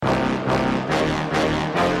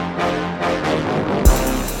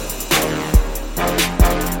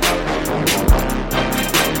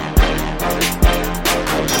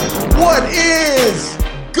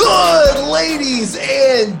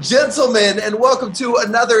gentlemen, and welcome to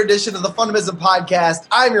another edition of the Fundamism Podcast.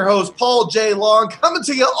 I'm your host, Paul J. Long, coming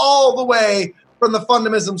to you all the way from the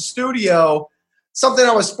Fundamism studio. Something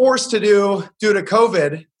I was forced to do due to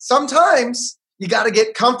COVID. Sometimes you got to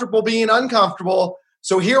get comfortable being uncomfortable.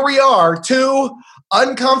 So here we are, two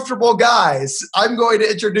uncomfortable guys. I'm going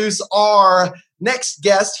to introduce our next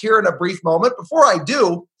guest here in a brief moment. Before I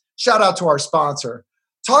do, shout out to our sponsor.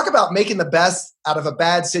 Talk about making the best out of a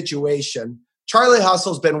bad situation. Charlie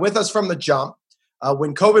Hustle's been with us from the jump.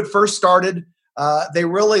 When COVID first started, they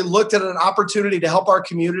really looked at an opportunity to help our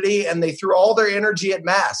community, and they threw all their energy at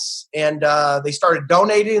masks. And they started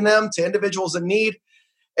donating them to individuals in need.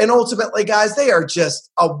 And ultimately, guys, they are just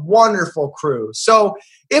a wonderful crew. So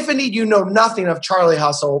if indeed you know nothing of Charlie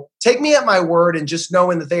Hustle, take me at my word and just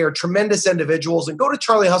knowing that they are tremendous individuals, and go to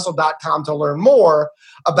charliehustle.com to learn more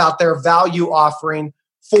about their value offering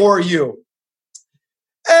for you.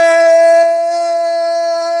 Hey,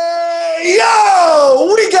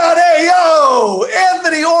 yo, we got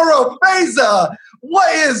Anthony Oropeza.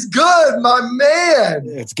 What is good, my man?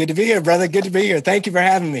 It's good to be here, brother. Good to be here. Thank you for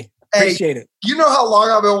having me. Appreciate it. You know how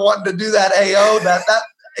long I've been wanting to do that, AO? That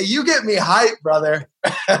you get me hyped, brother.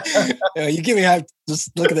 You get me hyped.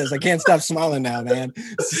 Just look at this. I can't stop smiling now, man.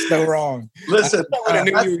 This is so wrong. Listen, I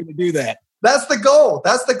knew you were going to do that. That's the goal.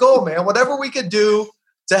 That's the goal, man. Whatever we could do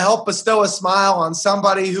to help bestow a smile on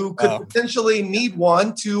somebody who could potentially need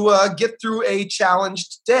one to get through a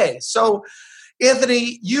challenged day. So,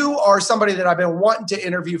 Anthony, you are somebody that I've been wanting to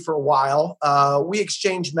interview for a while. We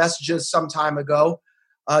exchanged messages some time ago.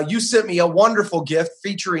 You sent me a wonderful gift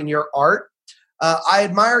featuring your art. I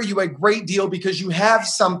admire you a great deal because you have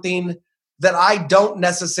something that I don't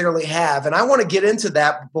necessarily have. And I want to get into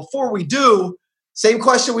that. But before we do, same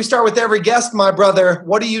question we start with every guest, my brother.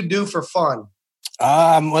 What do you do for fun?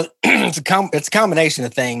 Well, it's a combination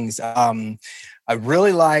of things. I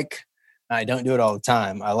really like, I don't do it all the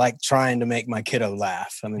time, I like trying to make my kiddo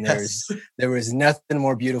laugh. I mean, there is nothing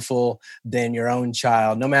more beautiful than your own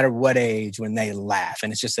child, no matter what age, when they laugh.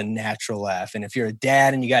 And it's just a natural laugh. And if you're a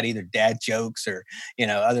dad and you got either dad jokes or,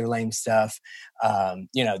 other lame stuff,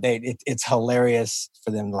 it's hilarious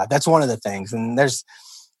for them to laugh. That's one of the things. And there's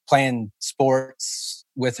playing sports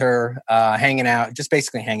with her, hanging out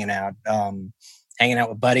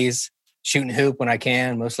with buddies, shooting hoop when I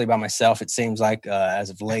can, mostly by myself, it seems like,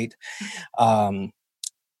 as of late.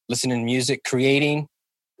 Listening to music, creating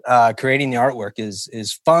the artwork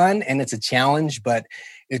is fun, and it's a challenge, but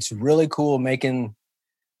it's really cool not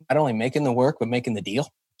only making the work, but making the deal.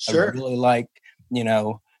 Sure. I really like,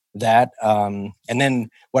 that. And then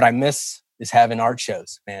what I miss is having art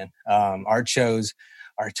shows, man. Art shows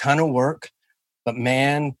are a ton of work, but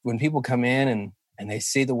man, when people come in and they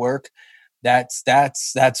see the work, that's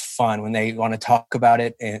fun. When they want to talk about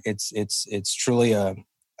it, it's truly a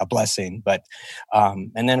blessing. But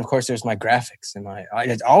and then of course there's my graphics and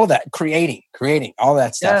all of that, creating all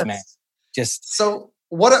that stuff, man. Just so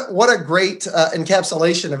what a great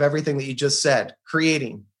encapsulation of everything that you just said,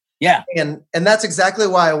 creating. Yeah, and that's exactly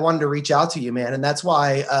why I wanted to reach out to you, man. And that's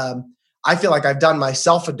why I feel like I've done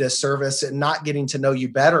myself a disservice in not getting to know you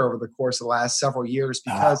better over the course of the last several years,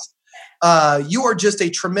 because you are just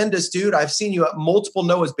a tremendous dude. I've seen you at multiple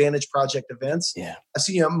Noah's Vantage Project events. Yeah. I've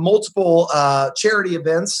seen you at multiple charity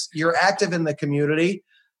events. You're active in the community.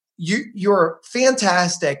 You're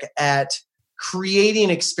fantastic at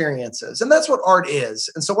creating experiences. And that's what art is.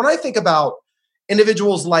 And so when I think about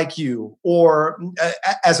individuals like you, or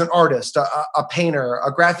as an artist, a painter,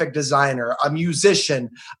 a graphic designer, a musician,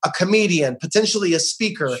 a comedian, potentially a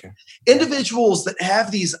speaker, sure, individuals that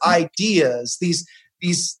have these ideas, these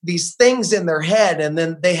things in their head, and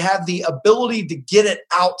then they have the ability to get it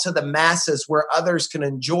out to the masses where others can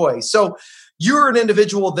enjoy. So you're an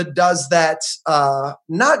individual that does that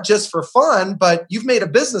not just for fun, but you've made a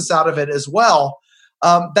business out of it as well.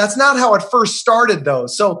 That's not how it first started, though.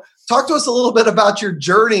 So talk to us a little bit about your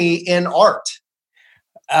journey in art.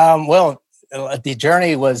 Well, the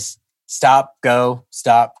journey was stop, go.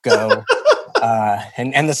 And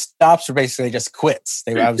the stops were basically just quits.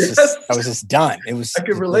 I was just done. It was. I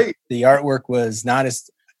could relate. The artwork was not as.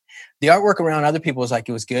 The artwork around other people was like,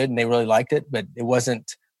 it was good and they really liked it, but it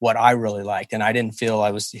wasn't what I really liked, and I didn't feel I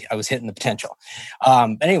was hitting the potential.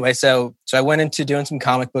 Anyway, so I went into doing some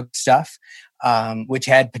comic book stuff, which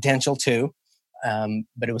had potential too,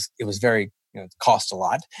 but it was very, cost a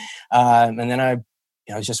lot. And then I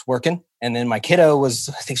was just working, and then my kiddo was,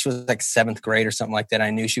 I think she was like 7th grade or something like that. I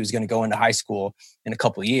knew she was going to go into high school in a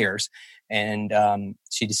couple of years, and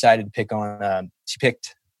she decided to pick Bishop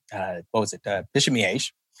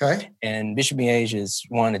Miege. Okay. And Bishop Miege is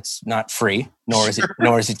one, it's not free, nor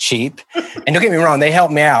is it cheap. And don't get me wrong, they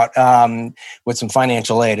helped me out with some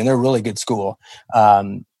financial aid, and they're a really good school.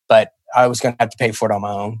 But I was going to have to pay for it on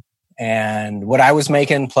my own. And what I was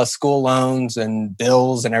making plus school loans and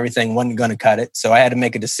bills and everything wasn't going to cut it. So I had to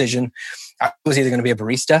make a decision. I was either going to be a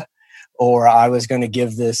barista or I was going to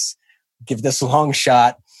give this long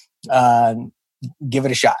shot, give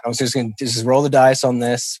it a shot. I was just going to just roll the dice on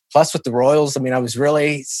this. Plus with the Royals, I mean, I was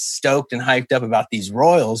really stoked and hyped up about these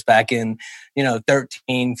Royals back in,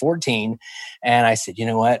 13, 14. And I said, you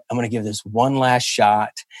know what? I'm going to give this one last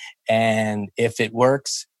shot. And if it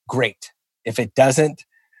works, great. If it doesn't,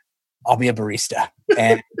 I'll be a barista.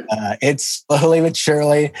 And it's slowly but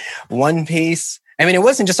surely one piece. I mean, it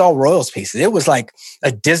wasn't just all Royals pieces. It was like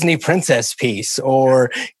a Disney princess piece, or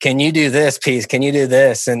can you do this piece? Can you do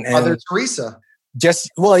this? And Mother Teresa.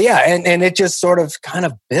 And it just sort of kind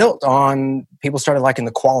of built on, people started liking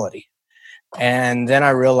the quality. And then I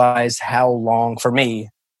realized how long for me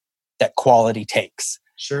that quality takes.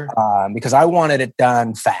 Sure. Because I wanted it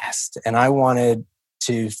done fast and I wanted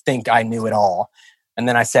to think I knew it all. And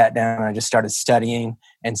then I sat down and I just started studying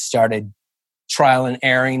and started trial and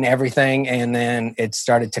erroring everything. And then it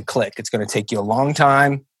started to click. It's going to take you a long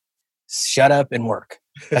time. Shut up and work.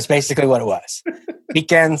 That's basically what it was.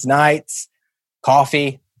 Weekends, nights,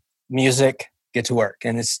 coffee, music, get to work.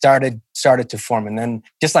 And it started to form. And then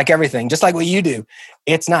just like everything, just like what you do,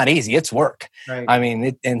 it's not easy. It's work. Right. I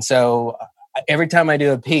mean, and so every time I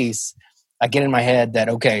do a piece, I get in my head that,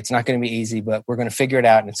 okay, it's not going to be easy, but we're going to figure it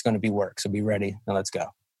out and it's going to be work. So be ready and let's go.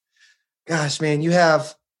 Gosh, man,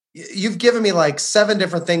 you've given me like 7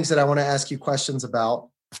 different things that I want to ask you questions about.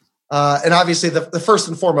 And obviously the first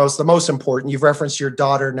and foremost, the most important, you've referenced your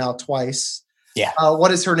daughter now twice. Yeah. What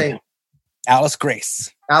is her name? Alice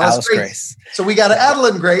Grace. Alice Grace. So we got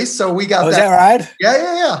Adeline Grace. So we got that. Is that right?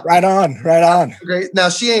 Yeah. Right on. Great. Now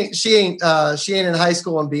she ain't in high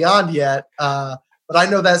school and beyond yet. But I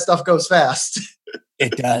know that stuff goes fast.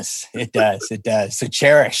 It does. So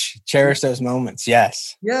cherish those moments.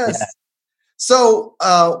 Yes. So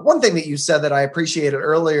one thing that you said that I appreciated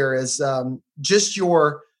earlier is just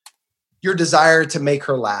your desire to make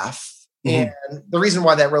her laugh. Mm-hmm. And the reason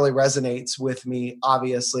why that really resonates with me,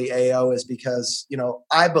 obviously, AO, is because,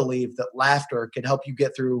 I believe that laughter can help you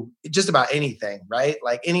get through just about anything, right?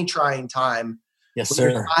 Like any trying time. Yes, when sir.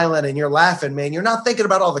 You're smiling and you're laughing, man, you're not thinking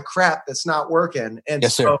about all the crap that's not working. And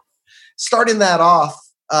yes, so sir. Starting that off,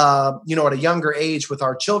 at a younger age with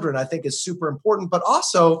our children, I think is super important. But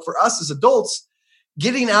also for us as adults,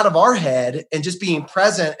 getting out of our head and just being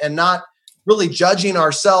present and not really judging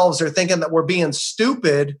ourselves or thinking that we're being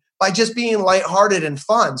stupid by just being lighthearted and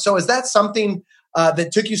fun. So is that something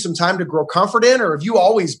that took you some time to grow comfort in, or have you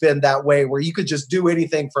always been that way where you could just do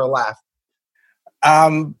anything for a laugh?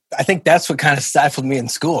 I think that's what kind of stifled me in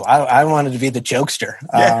school. I wanted to be the jokester.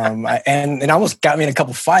 And it almost got me in a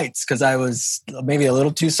couple fights because I was maybe a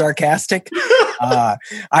little too sarcastic. I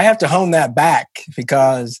have to hone that back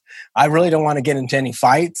because I really don't want to get into any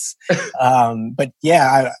fights. But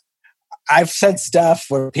yeah, I've said stuff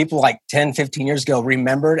where people like 10, 15 years ago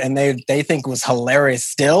remembered and they think was hilarious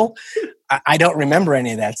still. I don't remember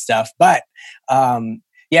any of that stuff. But and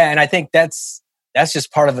I think that's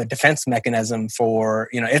just part of a defense mechanism for,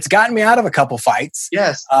 it's gotten me out of a couple fights.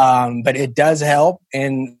 Yes. But it does help.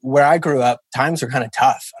 And where I grew up, times were kind of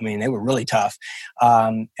tough. I mean, they were really tough.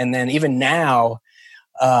 And then even now,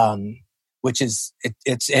 which is,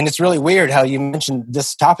 it's really weird how you mentioned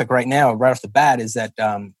this topic right now, right off the bat, is that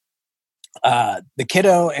the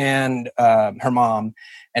kiddo and her mom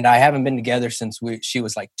and I haven't been together since she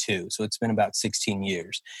was like 2. So it's been about 16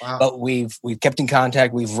 years. Wow. But we've kept in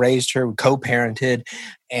contact. We've raised her, we co-parented.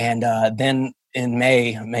 And then in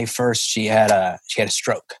May 1st, she had a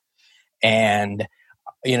stroke. And,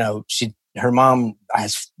 her mom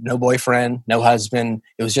has no boyfriend, no husband.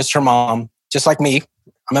 It was just her mom, just like me.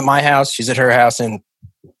 I'm at my house. She's at her house. And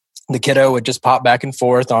the kiddo would just pop back and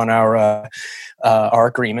forth on our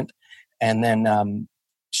agreement. And then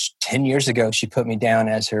 10 years ago, she put me down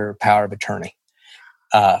as her power of attorney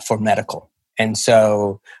for medical. And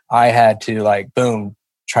so I had to boom,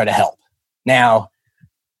 try to help. Now,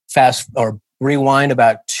 rewind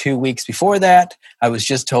about 2 weeks before that, I was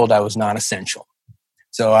just told I was non-essential.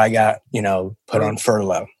 So I got, put on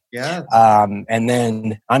furlough. Yeah. And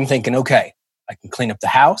then I'm thinking, okay, I can clean up the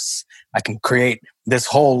house. I can create this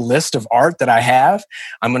whole list of art that I have.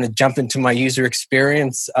 I'm going to jump into my user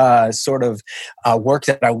experience work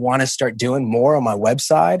that I want to start doing more on my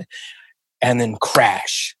website, and then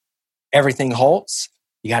crash. Everything halts.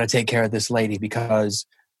 You got to take care of this lady because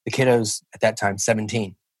the kiddo's at that time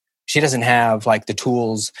 17. she doesn't have like the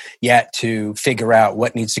tools yet to figure out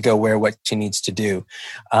what needs to go where, what she needs to do.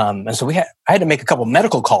 And so I had to make a couple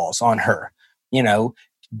medical calls on her, do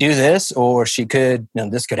this, or she could,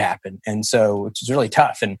 this could happen. And so which is really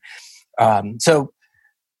tough. And so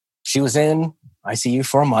she was in ICU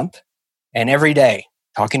for a month, and every day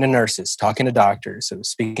talking to nurses, talking to doctors. I was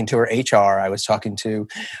speaking to her HR. I was talking to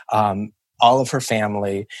all of her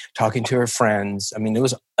family, talking to her friends. I mean, there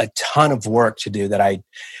was a ton of work to do that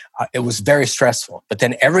it was very stressful. But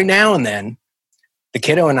then every now and then, the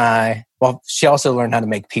kiddo and I, she also learned how to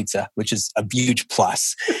make pizza, which is a huge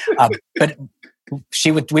plus. But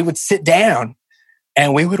we would sit down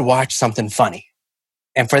and we would watch something funny.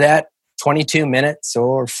 And for that 22 minutes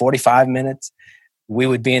or 45 minutes, we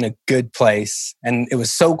would be in a good place. And it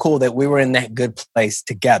was so cool that we were in that good place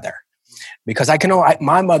together. Because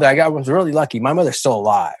my mother, I was really lucky. My mother's still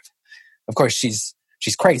alive. Of course, she's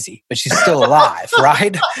crazy, but she's still alive,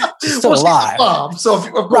 right? She's still alive. She's mom,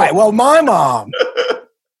 so right. Well, my mom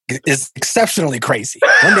is exceptionally crazy.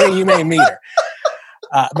 One day you may meet her.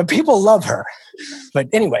 But people love her. But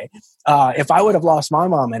anyway, if I would have lost my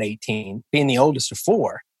mom at 18, being the oldest of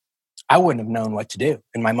four, I wouldn't have known what to do.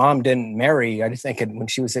 And my mom didn't marry. I just think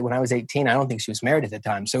when I was 18, I don't think she was married at the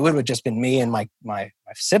time. So it would have just been me and my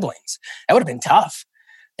siblings. That would have been tough.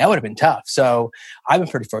 So I've been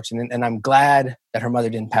pretty fortunate, and I'm glad that her mother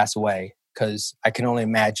didn't pass away, because I can only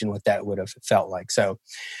imagine what that would have felt like. So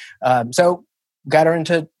got her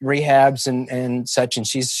into rehabs and such, and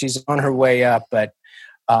she's on her way up, but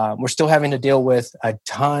we're still having to deal with a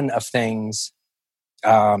ton of things.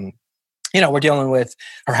 We're dealing with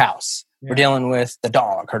her house. Yeah. We're dealing with her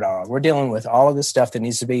dog. We're dealing with all of this stuff that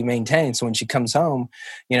needs to be maintained. So when she comes home,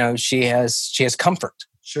 she has comfort.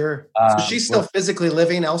 Sure. So she's still physically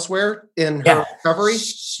living elsewhere in her recovery?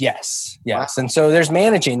 Yes. Wow. And so there's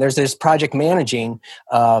this project managing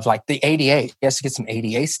of like the ADA. She has to get some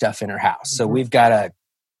ADA stuff in her house. Mm-hmm. So we've got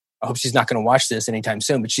I hope she's not going to watch this anytime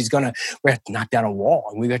soon, but we have to knock down a wall,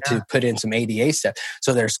 and we have to put in some ADA stuff.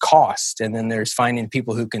 So there's cost, and then there's finding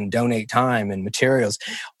people who can donate time and materials,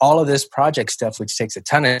 all of this project stuff, which takes a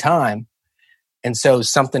ton of time. And so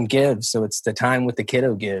something gives. So it's the time with the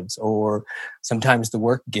kiddo gives, or sometimes the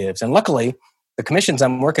work gives. And luckily, the commissions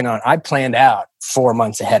I'm working on, I planned out 4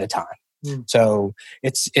 months ahead of time. Mm. So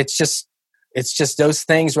it's just those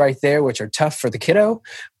things right there, which are tough for the kiddo,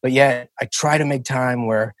 but yet I try to make time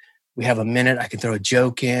where we have a minute, I can throw a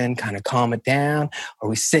joke in, kind of calm it down, or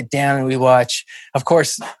we sit down and we watch. Of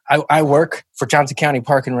course, I work for Johnson County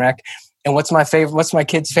Park and Rec. And what's my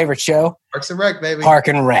kid's favorite show? Parks and Rec, baby. Park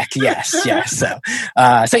and Rec, yes. So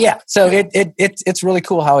it's really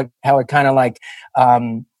cool how it kind of like,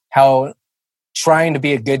 how trying to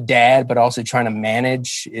be a good dad, but also trying to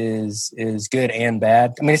manage is good and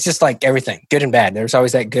bad. I mean, it's just like everything, good and bad. There's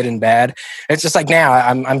always that good and bad. It's just like now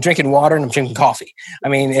I'm drinking water and I'm drinking coffee. I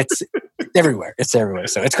mean, it's everywhere. It's everywhere.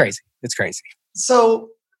 So it's crazy.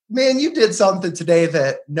 So, man, you did something today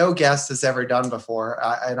that no guest has ever done before.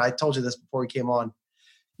 And I told you this before we came on.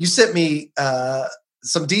 You sent me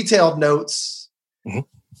some detailed notes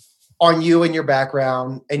on you and your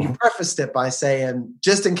background, and you prefaced it by saying,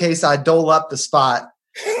 just in case I dole up the spot,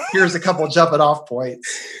 here's a couple jumping off points.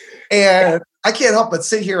 And I can't help but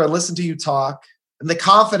sit here and listen to you talk, and the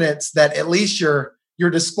confidence that at least you're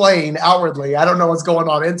displaying outwardly. I don't know what's going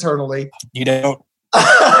on internally. You don't.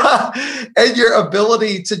 And your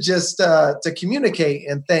ability to just to communicate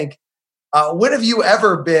and think. When have you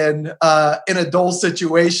ever been in a dull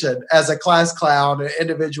situation as a class clown, an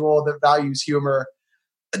individual that values humor?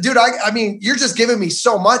 Dude, I mean, you're just giving me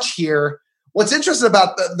so much here. What's interesting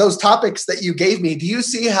about those topics that you gave me, do you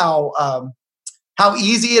see how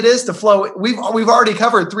easy it is to flow? We've already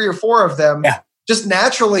covered 3 or 4 of them just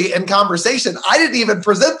naturally in conversation. I didn't even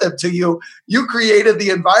present them to you. You created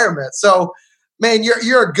the environment. So, man,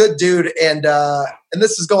 you're a good dude, and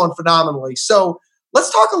this is going phenomenally. So let's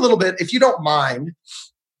talk a little bit, if you don't mind.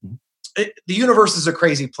 The universe is a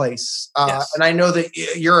crazy place. And I know that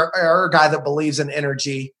you're a guy that believes in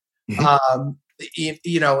energy. Mm-hmm.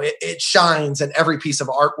 It shines in every piece of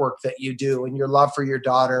artwork that you do, and your love for your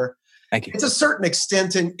daughter. Thank you. It's a certain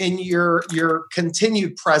extent in your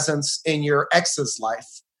continued presence in your ex's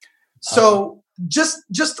life. So just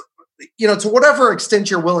to whatever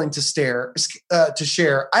extent you're willing to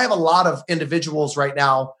share, I have a lot of individuals right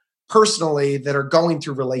now personally that are going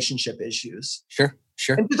through relationship issues.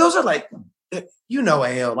 Sure. And those are like,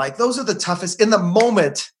 AO, like those are the toughest in the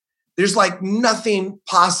moment. There's like nothing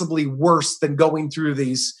possibly worse than going through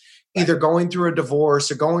these, either going through a divorce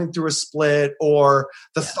or going through a split, or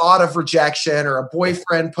the thought of rejection, or a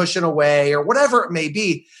boyfriend pushing away, or whatever it may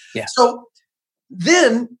be. Yeah. So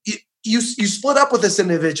then you split up with this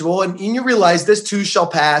individual and you realize this too shall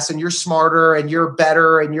pass, and you're smarter and you're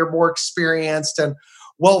better and you're more experienced and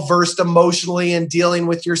well-versed emotionally in dealing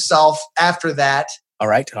with yourself after that. All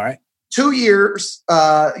right. 2 years,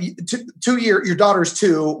 your daughter's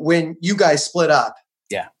 2 when you guys split up.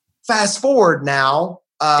 Yeah. Fast forward now,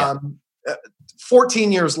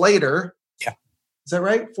 14 years later. Yeah. Is that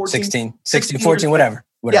right? 16, 14, whatever.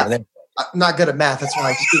 Yeah. I'm not good at math. That's why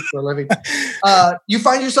I speak for a living. You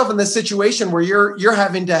find yourself in this situation where you're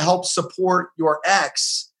having to help support your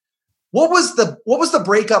ex. What was the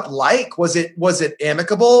breakup like? Was it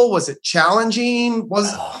amicable? Was it challenging?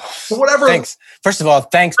 Whatever? Thanks. First of all,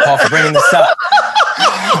 thanks, Paul, for bringing this up.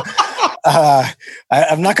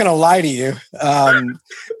 I'm not going to lie to you.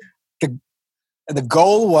 The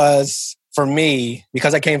goal was for me,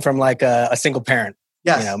 because I came from like a single parent.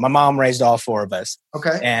 Yes. You know, my mom raised all 4 of us.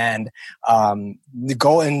 Okay. And the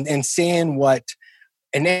goal in seeing what,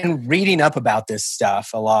 and then reading up about this stuff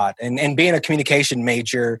a lot, and being a communication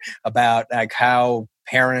major about like how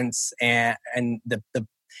parents and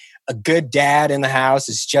a good dad in the house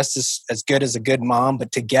is just as good as a good mom,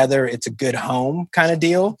 but together it's a good home kind of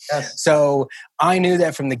deal. Yes. So I knew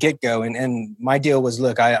that from the get-go. And my deal was,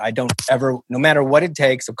 look, I don't ever, no matter what it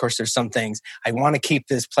takes, of course, there's some things, I want to keep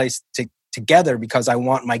this place together because I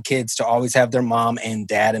want my kids to always have their mom and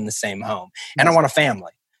dad in the same home. And I want a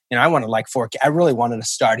family. You know, I wanted like 4 kids. I really wanted a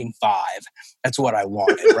starting 5. That's what I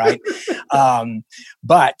wanted, right?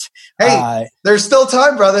 But hey, there's still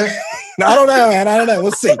time, brother. I don't know, man. I don't know.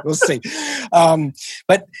 We'll see.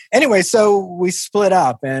 But anyway, so we split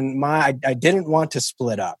up, and I didn't want to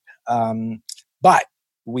split up, but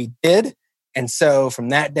we did. And so from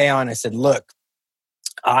that day on, I said, look,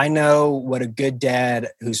 I know what a good dad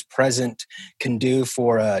who's present can do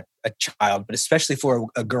for a child, but especially for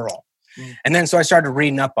a girl. And then so I started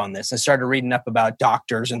reading up on this. I started reading up about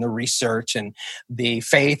doctors and the research and the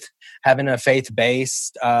faith, having a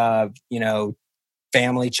faith-based,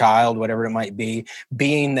 family, child, whatever it might be,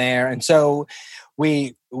 being there. And so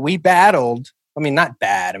we battled. I mean, not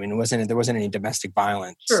bad. I mean, there wasn't any domestic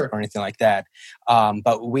violence or anything like that.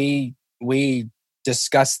 But we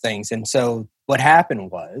discussed things. And so what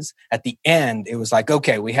happened was at the end, it was like,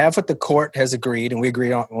 okay, we have what the court has agreed, and we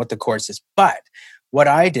agreed on what the court says. But what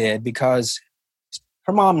I did, because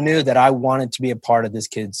her mom knew that I wanted to be a part of this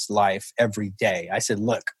kid's life every day, I said,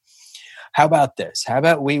 look, how about this? How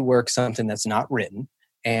about we work something that's not written,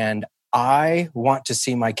 and I want to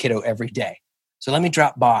see my kiddo every day. So let me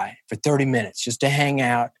drop by for 30 minutes just to hang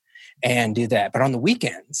out and do that. But on the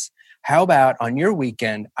weekends, how about on your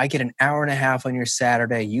weekend, I get an hour and a half on your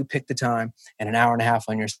Saturday, you pick the time, and an hour and a half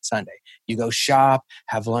on your Sunday. You go shop,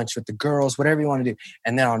 have lunch with the girls, whatever you want to do.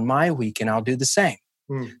 And then on my weekend, I'll do the same.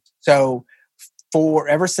 So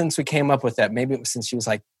ever since we came up with that, maybe it was since she was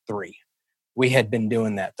like 3, we had been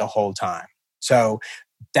doing that the whole time. So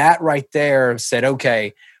that right there said,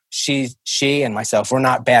 okay, she and myself, we're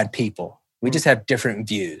not bad people. We just have different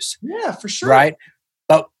views. Yeah, for sure. Right?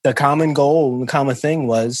 But the common goal, the common thing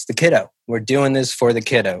was the kiddo. We're doing this for the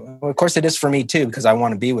kiddo. Well, of course, it is for me too, because I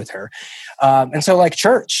want to be with her. And so like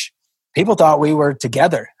church, people thought we were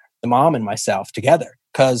together, the mom and myself together.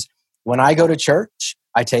 Because when I go to church,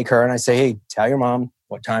 I take her and I say, hey, tell your mom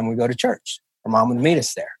what time we go to church. Her mom would meet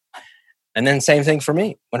us there. And then same thing for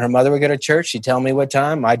me. When her mother would go to church, she'd tell me what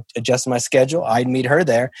time. I'd adjust my schedule. I'd meet her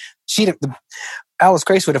there. Alice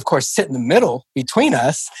Grace would, of course, sit in the middle between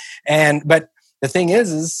us. But the thing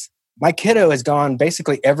is my kiddo has gone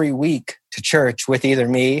basically every week to church with either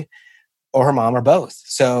me or her mom or both.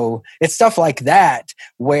 So it's stuff like that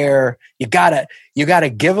where you gotta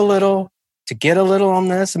give a little to get a little on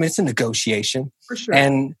this. I mean, it's a negotiation. For sure.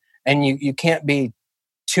 And you can't be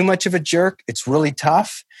too much of a jerk. It's really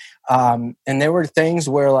tough. And there were things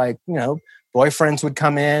where, like, you know, boyfriends would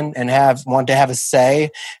come in and want to have a say,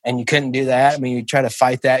 and you couldn't do that. I mean, you try to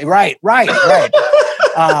fight that. Right.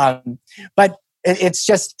 But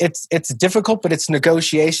it's difficult, but it's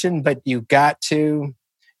negotiation. But you got to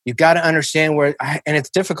understand where, and it's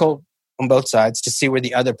difficult on both sides to see where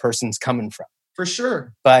the other person's coming from. For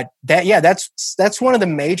sure. But that's one of the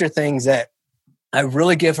major things that I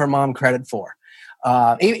really give her mom credit for.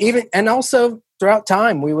 Even and also throughout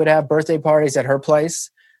time, we would have birthday parties at her place.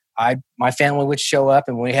 My family would show up,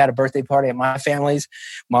 and when we had a birthday party at my family's,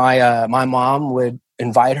 my mom would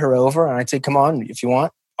invite her over, and I'd say, "Come on, if you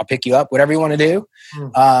want, I'll pick you up. Whatever you want to do."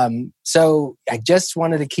 So I just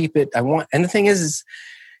wanted to keep it. And the thing is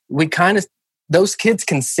we kind of, those kids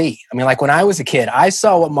can see. I mean, like when I was a kid, I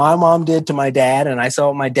saw what my mom did to my dad, and I saw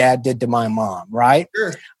what my dad did to my mom. Right?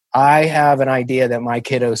 Sure. I have an idea that my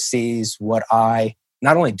kiddo sees what I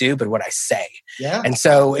not only do, but what I say. Yeah. And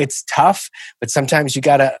so it's tough, but sometimes you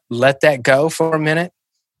got to let that go for a minute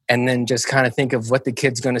and then just kind of think of what the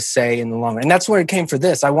kid's going to say in the long run. And that's where it came for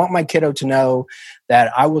this. I want my kiddo to know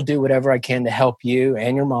that I will do whatever I can to help you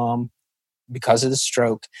and your mom because of the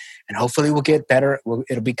stroke, and hopefully we'll get better.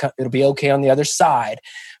 It'll be okay on the other side.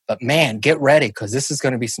 But man, get ready, because this is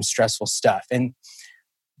going to be some stressful stuff. And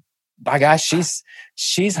by gosh,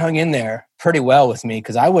 she's hung in there pretty well with me,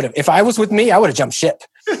 because if I was with me, I would have jumped ship.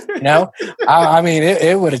 I mean,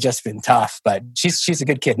 it would have just been tough. But she's a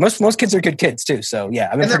good kid. Most kids are good kids too. So yeah,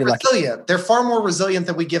 I've been pretty lucky. Resilient. They're far more resilient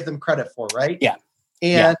than we give them credit for, right? Yeah.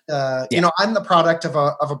 And I'm the product of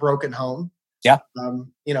a broken home. Yeah.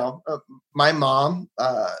 My mom,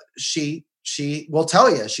 she will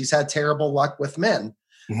tell you she's had terrible luck with men.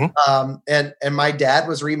 Mm-hmm. And my dad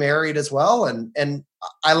was remarried as well. And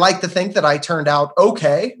I like to think that I turned out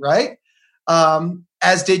okay. Right.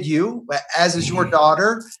 As did you, as is your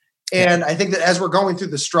daughter. And I think that as we're going through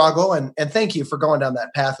the struggle, and thank you for going down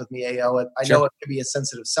that path with me, AO. I know it can be a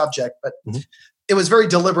sensitive subject, but it was very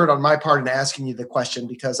deliberate on my part in asking you the question,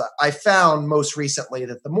 because I found most recently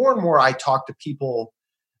that the more and more I talk to people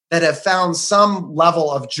that have found some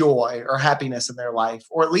level of joy or happiness in their life,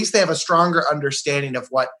 or at least they have a stronger understanding of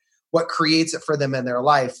what creates it for them in their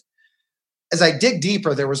life. As I dig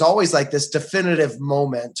deeper, there was always like this definitive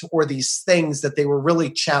moment or these things that they were really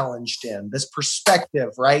challenged in, this perspective,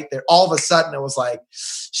 right? That all of a sudden it was like,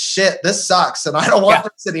 shit, this sucks and I don't want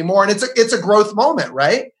this anymore. And it's a growth moment,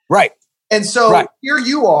 right? Right. And so here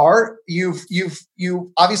you are, you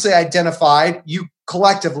obviously identified, you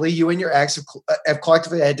and your ex have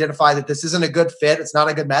collectively identified that this isn't a good fit. It's not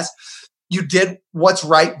a good mess. You did what's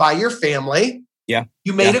right by your family. Yeah.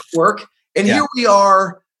 You made it work. And here we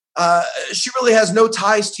are. She really has no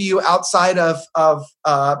ties to you outside of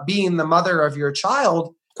being the mother of your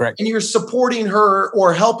child. Correct. And you're supporting her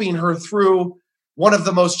or helping her through one of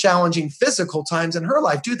the most challenging physical times in her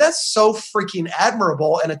life. Dude, that's so freaking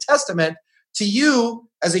admirable and a testament to you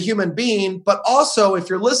as a human being. But also, if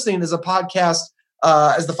you're listening as a podcast,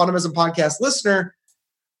 as the Fundamentalism podcast listener,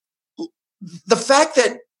 the fact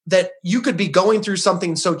that you could be going through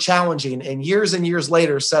something so challenging and years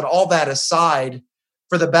later set all that aside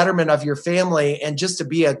for the betterment of your family and just to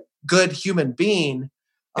be a good human being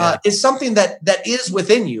is something that is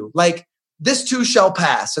within you. Like, this too shall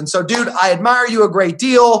pass. And so, dude, I admire you a great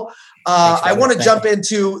deal. I want to jump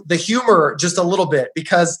into the humor just a little bit,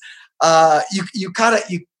 because you kind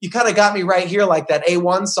of got me right here, like that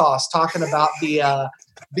A1 sauce, talking about the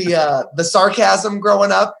sarcasm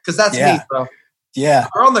growing up, because that's me, bro. Yeah,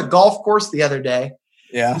 we're on the golf course the other day.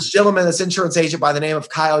 Yeah, this gentleman, this insurance agent by the name of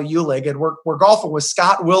Kyle Eulig, and we're golfing with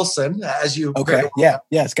Scott Wilson, as you. Okay,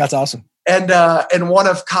 yeah, Scott's awesome. And one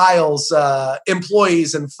of Kyle's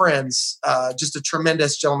employees and friends, just a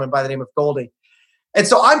tremendous gentleman by the name of Goldie. And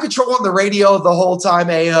so I'm controlling the radio the whole time,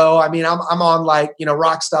 AO. I mean, I'm on like,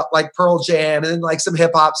 rock stuff like Pearl Jam and then like some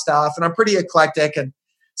hip hop stuff. And I'm pretty eclectic. And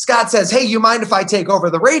Scott says, hey, you mind if I take over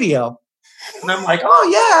the radio? And I'm like, oh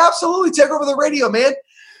yeah, absolutely. Take over the radio, man.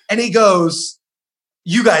 And he goes,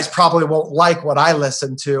 you guys probably won't like what I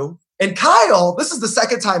listen to. And Kyle, this is the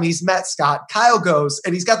second time he's met Scott. Kyle goes,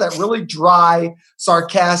 and he's got that really dry,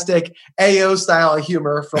 sarcastic AO style of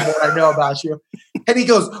humor from what I know about you. And he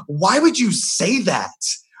goes, why would you say that?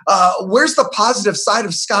 Where's the positive side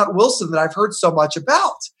of Scott Wilson that I've heard so much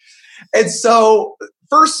about? And so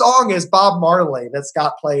first song is Bob Marley that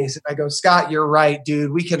Scott plays. And I go, Scott, you're right,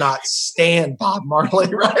 dude. We cannot stand Bob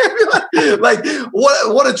Marley, right? Like,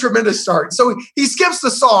 what a tremendous start. So he skips the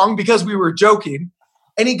song because we were joking.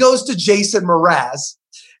 And he goes to Jason Mraz.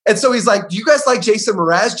 And so he's like, do you guys like Jason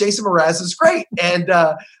Mraz? Jason Mraz is great. And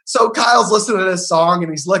so Kyle's listening to this song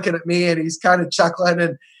and he's looking at me and he's kind of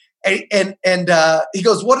chuckling. And he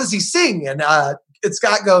goes, what does he sing? And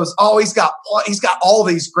Scott goes, oh, he's got all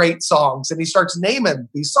these great songs. And he starts naming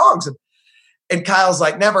these songs. And Kyle's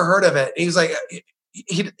like, never heard of it. And he's like,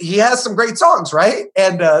 he has some great songs, right?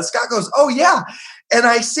 And Scott goes, oh, yeah. And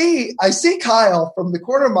I see Kyle from the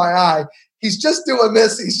corner of my eye. He's just doing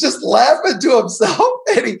this. He's just laughing to himself.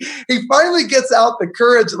 And he finally gets out the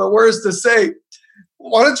courage and the words to say,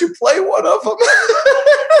 why don't you play one of them?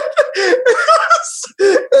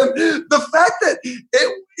 And the fact that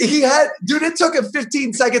it took him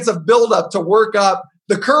 15 seconds of buildup to work up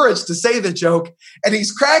the courage to say the joke, and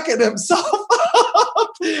he's cracking himself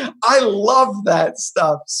up. I love that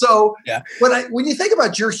stuff. So when you think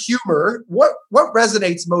about your humor, what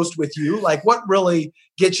resonates most with you? Like, what really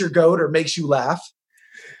gets your goat or makes you laugh?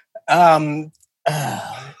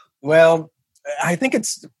 Well, I think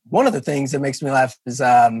it's one of the things that makes me laugh is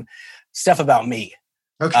stuff about me.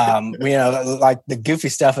 Okay. Like the goofy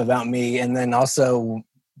stuff about me. And then also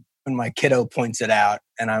when my kiddo points it out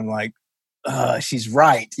and I'm like, she's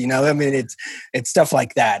right. I mean, it's stuff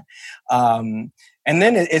like that. And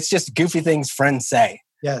then it's just goofy things friends say.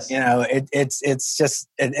 Yes. It's just,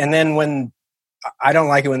 and then when, I don't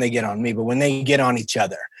like it when they get on me, but when they get on each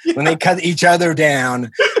other, when they cut each other down,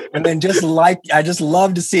 and then I just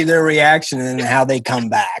love to see their reaction and how they come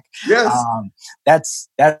back. Yes. That's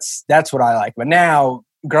what I like. But now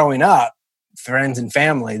growing up, friends and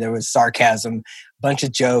family, there was sarcasm, bunch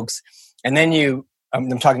of jokes. And then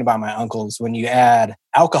I'm talking about my uncles, when you add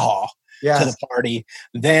alcohol to the party,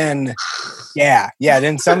 then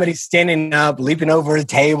then somebody's standing up, leaping over a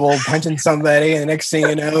table, punching somebody, and the next thing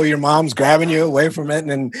you know, your mom's grabbing you away from it,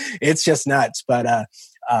 and then it's just nuts. But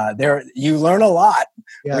you learn a lot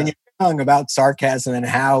when you're young about sarcasm and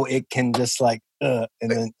how it can just like and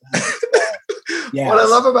then What I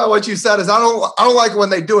love about what you said is I don't like it when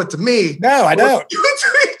they do it to me. No, I don't. Do it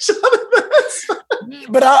to each other.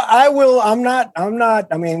 But I will. I'm not.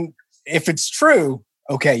 I mean, if it's true,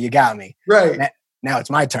 okay, you got me. Right. Now it's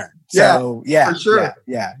my turn. So for sure.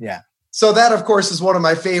 Yeah. So that, of course, is one of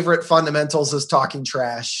my favorite fundamentals is talking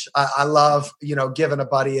trash. I love, giving a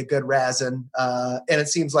buddy a good razzing. And it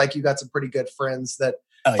seems like you got some pretty good friends that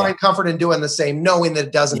find comfort in doing the same, knowing that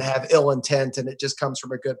it doesn't have ill intent and it just comes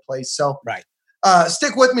from a good place. So right.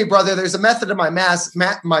 Stick with me, brother. There's a method to my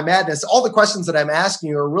madness. All the questions that I'm asking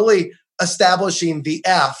you are really establishing the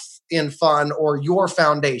F in fun or your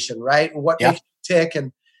foundation, right? And what makes you tick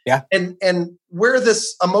and where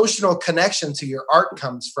this emotional connection to your art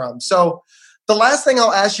comes from. So the last thing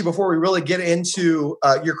I'll ask you before we really get into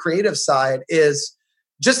your creative side is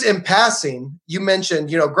just in passing, you mentioned,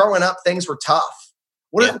 growing up, things were tough.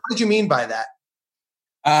 What did you mean by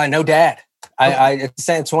that? No dad. I'd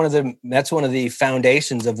say that's one of the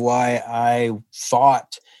foundations of why I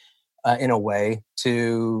fought in a way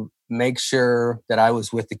to make sure that I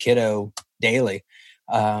was with the kiddo daily.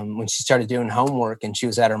 When she started doing homework and she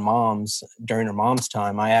was at her mom's during her mom's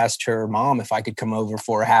time, I asked her mom if I could come over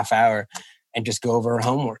for a half hour and just go over her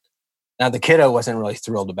homework. Now the kiddo wasn't really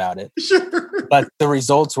thrilled about it, but the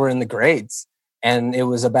results were in the grades. And it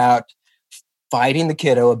was about fighting the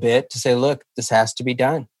kiddo a bit to say, look, this has to be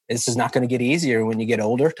done. This is not going to get easier when you get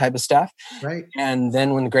older type of stuff. Right. And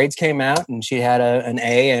then when the grades came out and she had an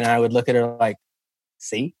A, and I would look at her like,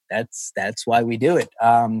 see, that's why we do it.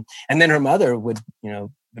 And then her mother would,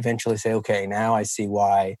 eventually say, okay, now I see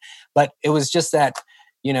why. But it was just that,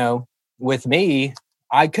 with me,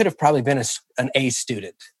 I could have probably been an A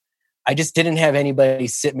student. I just didn't have anybody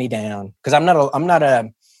sit me down because I'm not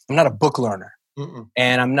a book learner. Mm-mm.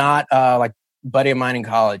 And I'm not like buddy of mine in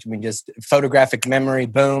college. I mean, just photographic memory,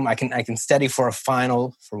 boom. I can study for a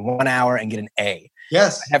final for 1 hour and get an A.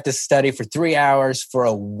 Yes. I have to study for 3 hours for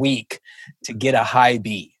a week to get a high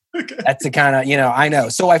B. Okay. That's the kind of, I know.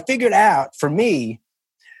 So I figured out for me,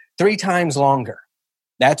 3 times longer.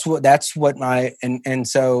 That's what my, and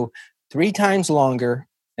so 3 times longer.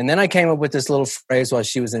 And then I came up with this little phrase while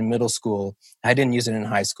she was in middle school. I didn't use it in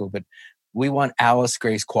high school, but we want Alice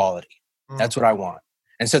Grace quality. That's what I want.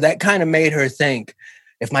 And so that kind of made her think,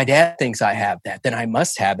 if my dad thinks I have that, then I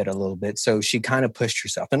must have it a little bit. So she kind of pushed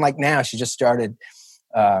herself. And like now, she just started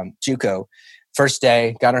JUCO. First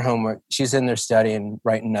day, got her homework. She's in there studying,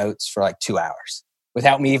 writing notes for like 2 hours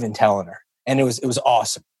without me even telling her. And it was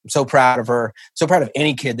awesome. I'm so proud of her. So proud of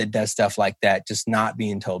any kid that does stuff like that, just not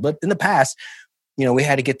being told. But in the past, we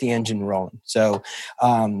had to get the engine rolling. So,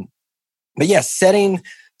 but yeah, setting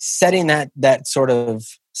that sort of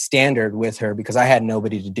standard with her, because I had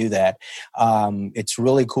nobody to do that. It's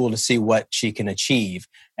really cool to see what she can achieve.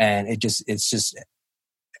 And it's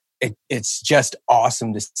just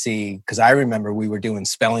awesome to see, because I remember we were doing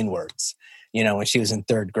spelling words, when she was in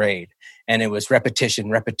 3rd grade, and it was repetition.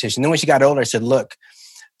 Then when she got older, I said, look,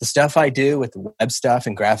 the stuff I do with the web stuff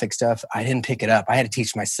and graphic stuff, I didn't pick it up. I had to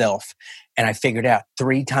teach myself. And I figured out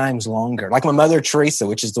 3 times longer. Like my mother, Teresa,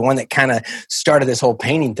 which is the one that kind of started this whole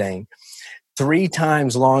painting thing, 3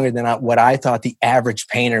 times longer than what I thought the average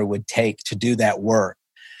painter would take to do that work.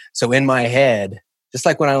 So in my head, just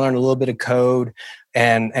like when I learned a little bit of code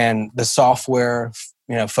and the software,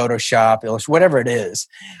 Photoshop, Illustrator, whatever it is,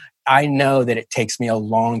 I know that it takes me a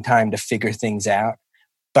long time to figure things out.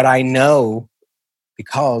 But I know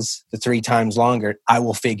because the 3 times longer, I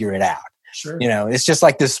will figure it out. Sure. It's just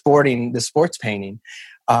like the sports painting.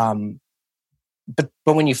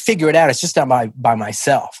 But when you figure it out, it's just not by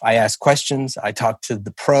myself. I ask questions. I talk to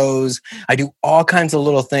the pros. I do all kinds of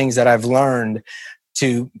little things that I've learned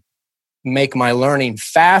to make my learning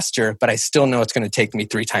faster, but I still know it's going to take me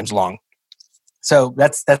 3 times long. So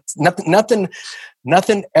that's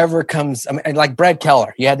nothing ever comes. I mean, like Brad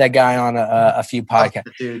Keller, you had that guy on a few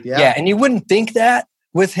podcasts. Dude, yeah. And you wouldn't think that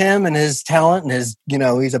with him and his talent and his,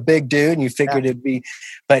 he's a big dude and you figured it'd be,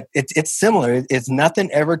 but it's similar. It's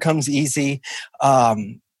nothing ever comes easy.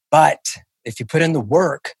 But if you put in the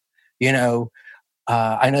work, I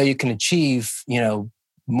know you can achieve,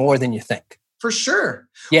 more than you think. For sure.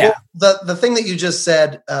 Yeah. Well, the thing that you just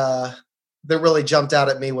said that really jumped out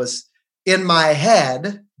at me was in my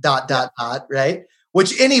head, ... right?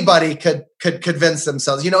 Which anybody could convince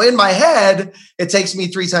themselves. In my head, it takes me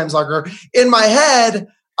 3 times longer. In my head,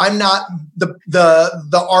 I'm not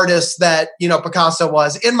the artist that, Picasso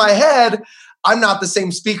was. In my head, I'm not the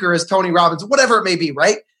same speaker as Tony Robbins, whatever it may be,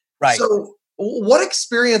 right? Right. So what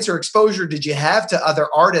experience or exposure did you have to other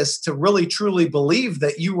artists to really truly believe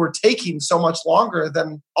that you were taking so much longer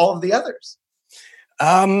than all of the others?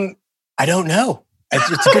 I don't know.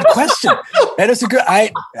 It's a good question. That is a good.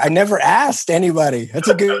 I never asked anybody. That's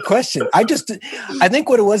a good question. I think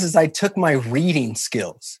what it was is I took my reading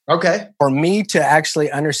skills. Okay. For me to actually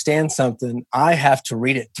understand something, I have to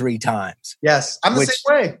read it 3 times. Yes, I'm the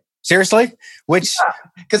same way. Seriously? Which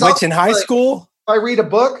in high school, if I read a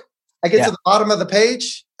book, I get to the bottom of the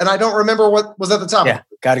page and I don't remember what was at the top. Yeah,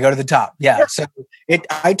 got to go to the top. Yeah. So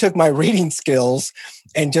I took my reading skills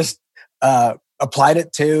and just applied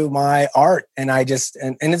it to my art. And I just,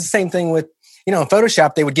 and it's the same thing with, in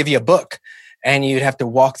Photoshop, they would give you a book and you'd have to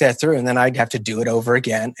walk that through. And then I'd have to do it over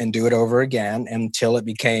again and do it over again until it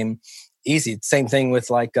became easy. Same thing with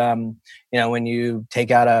like, when you take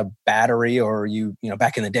out a battery or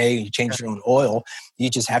back in the day, you change your own oil, you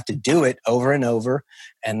just have to do it over and over.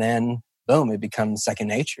 And then boom, it becomes second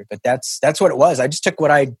nature. But that's what it was. I just took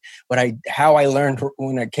how I learned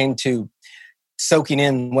when it came to soaking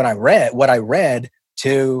in what I read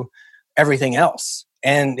to everything else.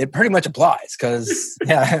 And it pretty much applies because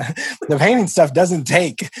the painting stuff doesn't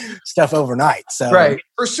take stuff overnight. So right,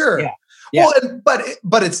 for sure. Yeah. Well,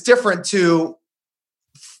 but it's different too,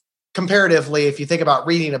 comparatively. If you think about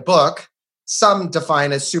reading a book, some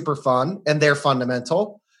define as super fun and they're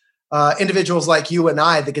fundamental. Individuals like you and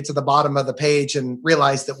I that get to the bottom of the page and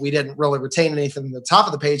realize that we didn't really retain anything at the top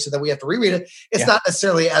of the page, so that we have to reread it. It's not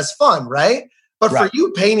necessarily as fun, right? But for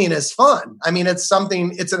you, painting is fun. I mean, it's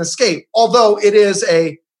an escape, although it is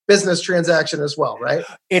a business transaction as well, right?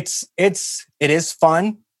 It is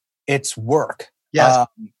fun. It's work. Yes.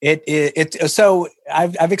 So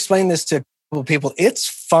I've explained this to people. It's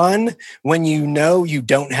fun when you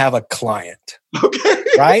don't have a client. Okay.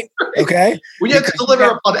 Right? Okay. When you have to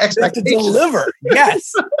deliver on expectations.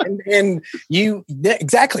 Yes. and you,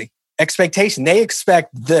 exactly. Expectation. They expect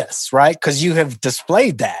this, right? Because you have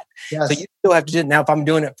displayed that. Yes. So you still have to do it. Now, if I'm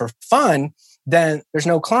doing it for fun, then there's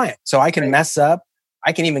no client. So I can mess up.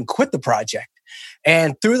 I can even quit the project.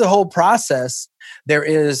 And through the whole process,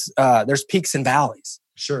 there's peaks and valleys.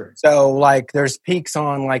 Sure. So like there's peaks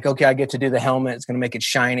on like, okay, I get to do the helmet. It's going to make it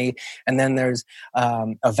shiny. And then there's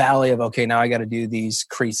a valley of, okay, now I got to do these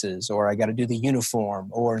creases or I got to do the uniform.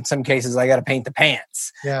 Or in some cases, I got to paint the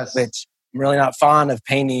pants. Yes. Which I'm really not fond of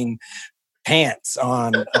painting pants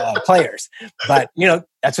on players, but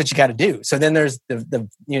that's what you got to do. So then there's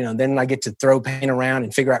then I get to throw paint around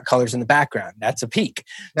and figure out colors in the background. That's a peak.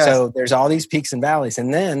 Yes. So there's all these peaks and valleys,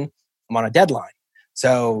 and then I'm on a deadline.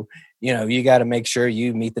 So you got to make sure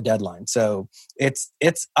you meet the deadline. So it's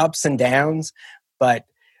ups and downs, but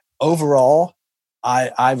overall,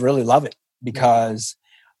 I really love it because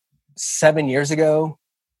 7 years ago,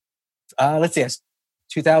 let's see,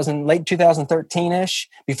 late 2013-ish.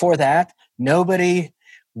 Before that, nobody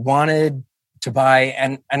wanted to buy,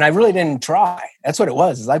 and I really didn't try. That's what it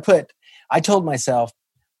was. Is I told myself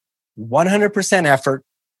 100% effort,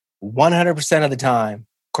 100% of the time.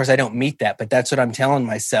 Of course, I don't meet that, but that's what I'm telling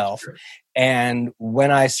myself. Sure. And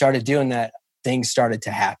when I started doing that, things started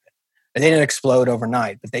to happen. They didn't explode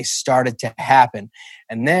overnight, but they started to happen.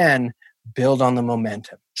 And then build on the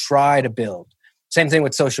momentum. Try to build. Same thing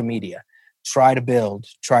with social media. Try to build.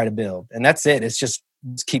 And that's it. It's just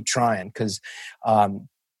keep trying because I'm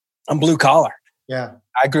blue collar. Yeah.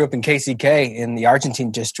 I grew up in KCK in the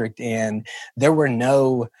Argentine district, and there weren't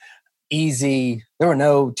too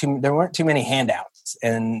many handouts,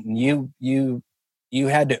 and you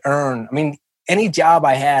had to earn. I mean, any job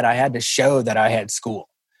I had to show that I had school,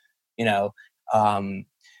 so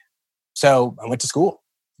I went to school.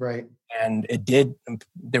 Right. And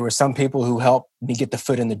there were some people who helped me get the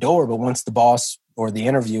foot in the door, but once the boss or the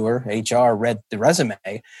interviewer, HR, read the resume,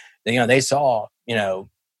 they saw,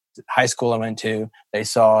 high school I went to, they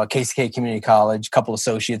saw KCK Community College, a couple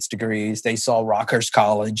associate's degrees, they saw Rockhurst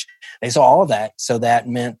College, they saw all of that. So that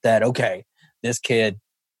meant that, okay, this kid,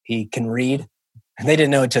 he can read. And they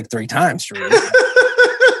didn't know it took 3 times to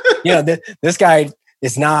read. This guy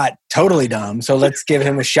is not totally dumb, so let's give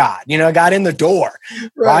him a shot. I got in the door,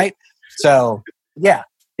 right? So yeah.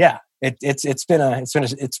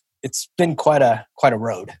 It's been quite a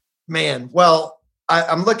road. Man, well,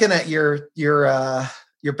 I'm looking at your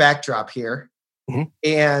backdrop here, mm-hmm.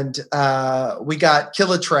 and we got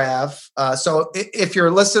Kilotrav. So if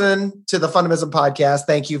you're listening to the Fundamism podcast,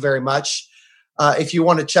 thank you very much. If you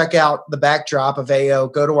want to check out the backdrop of AO,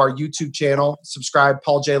 go to our YouTube channel, subscribe,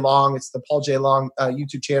 Paul J. Long. It's the Paul J. Long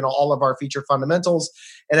YouTube channel. All of our feature fundamentals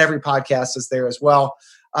and every podcast is there as well.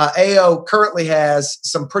 AO currently has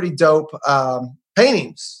some pretty dope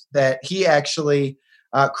paintings that he actually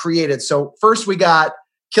created. So first we got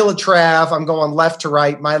Kilotrav. I'm going left to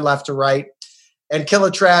right, my left to right. And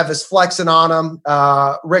Kilotrav is flexing on him,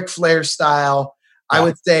 Ric Flair style. Yeah. I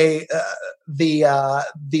would say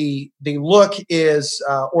the look is,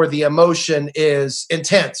 or the emotion is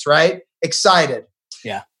intense, right? Excited.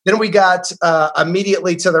 Yeah. Then we got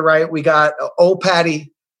immediately to the right, we got old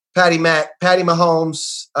Patty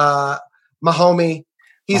Mahomes, Mahomie.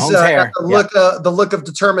 He's got the look of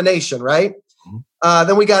determination, right? Mm-hmm.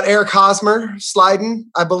 Then we got Eric Hosmer sliding,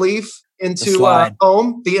 I believe, into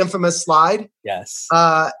home, the infamous slide. Yes.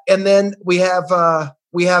 And then we have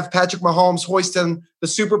Patrick Mahomes hoisting the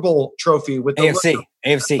Super Bowl trophy with the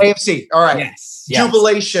AFC. All right. Yes.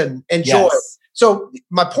 Jubilation and joy. Yes. So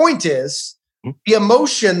my point is, mm-hmm. the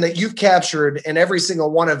emotion that you've captured in every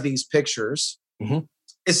single one of these pictures, mm-hmm.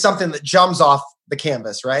 is something that jumps off the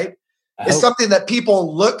canvas, right? It's something that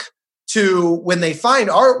people look to when they find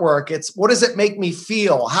artwork. It's, what does it make me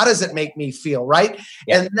feel? How does it make me feel, right?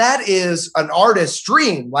 Yeah. And that is an artist's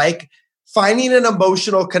dream, like finding an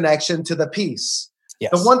emotional connection to the piece.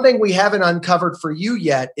 Yes. The one thing we haven't uncovered for you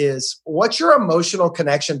yet is, what's your emotional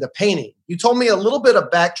connection to painting? You told me a little bit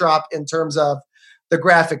of backdrop in terms of the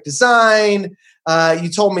graphic design. You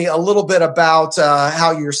told me a little bit about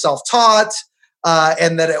how you're self-taught.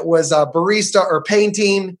 And that it was a barista or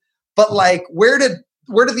painting, but like, where did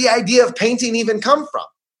the idea of painting even come from?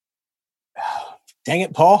 Dang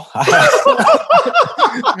it, Paul! I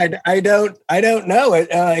don't know it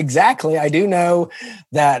exactly. I do know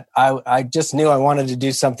that I just knew I wanted to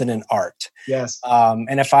do something in art. Yes.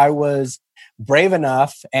 And if I was brave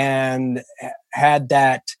enough and had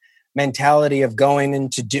that mentality of going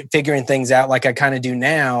into figuring things out like I kind of do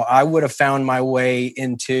now, I would have found my way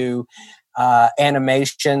into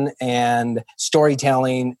animation and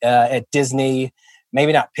storytelling at Disney.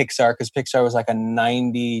 Maybe not Pixar, because Pixar was like a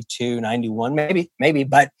 92, 91, maybe,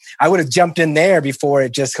 but I would have jumped in there before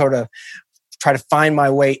it just sort of try to find my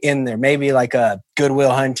way in there. Maybe like a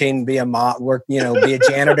Goodwill Hunting, be a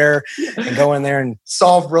janitor and go in there and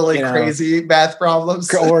solve really crazy math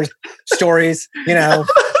problems or stories,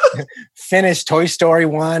 finish Toy Story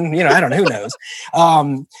 1, I don't know, who knows.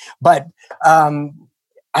 But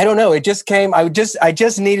I don't know. It just came. I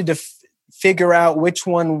just needed to figure out which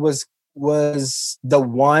one was the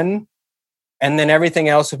one, and then everything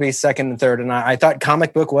else would be second and third. And I thought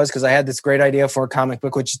comic book was, because I had this great idea for a comic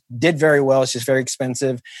book, which did very well. It's just very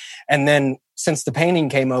expensive. And then since the painting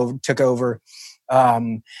took over,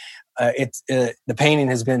 the painting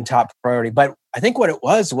has been top priority. But I think what it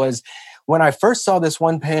was when I first saw this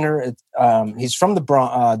one painter. He's from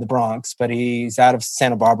the Bronx, but he's out of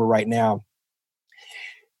Santa Barbara right now.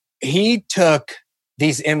 He took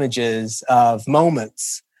these images of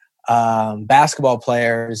moments, basketball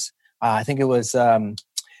players. I think it was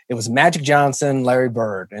Magic Johnson, Larry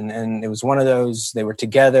Bird, and it was one of those. They were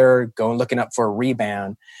together, looking up for a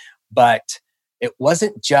rebound, but it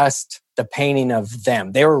wasn't just the painting of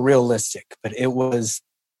them. They were realistic, but it was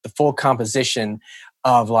the full composition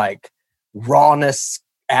of like rawness,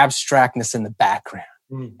 abstractness in the background,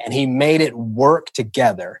 and he made it work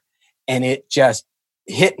together, and it just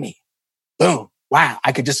hit me. Boom. Wow.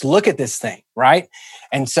 I could just look at this thing. Right.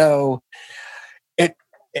 And so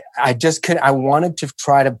I wanted to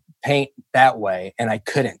try to paint that way, and I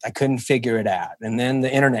couldn't figure it out. And then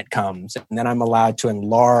the internet comes, and then I'm allowed to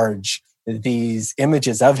enlarge these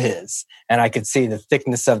images of his, and I could see the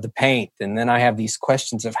thickness of the paint. And then I have these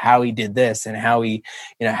questions of how he did this and how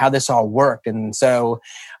how this all worked. And so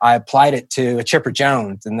I applied it to a Chipper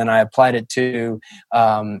Jones, and then I applied it to,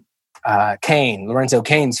 Lorenzo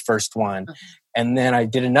Cain's first one. And then I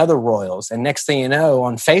did another Royals. And next thing you know,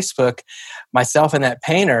 on Facebook, myself and that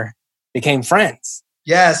painter became friends.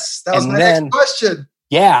 Yes, that was my next question.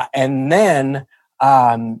 Yeah. And then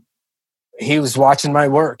he was watching my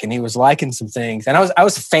work and he was liking some things. And I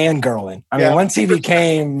was fangirling. I mean, once he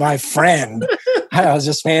became my friend, I was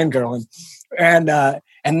just fangirling. And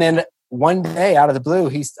then one day out of the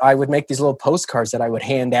blue, I would make these little postcards that I would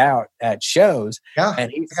hand out at shows. Yeah.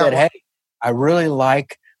 And he said, hey, I really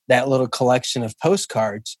like that little collection of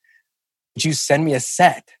postcards. Would you send me a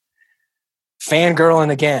set?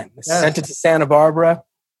 Fangirling again. Yes. Sent it to Santa Barbara.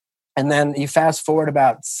 And then you fast forward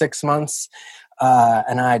about 6 months,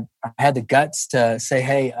 and I had the guts to say,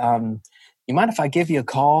 hey, you mind if I give you a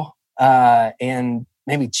call and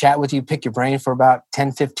maybe chat with you, pick your brain for about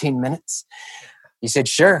 10, 15 minutes? He said,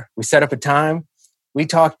 sure. We set up a time. We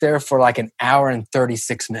talked there for like an hour and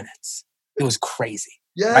 36 minutes. It was crazy.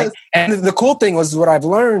 Yes. Right? And the cool thing was what I've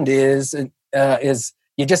learned is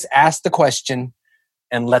you just ask the question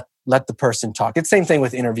and let the person talk. It's the same thing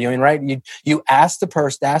with interviewing, right? You ask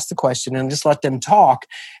the question and just let them talk.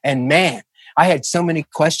 And man, I had so many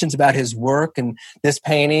questions about his work and this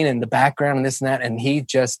painting and the background and this and that. And he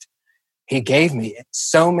gave me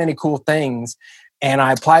so many cool things. And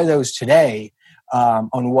I apply those today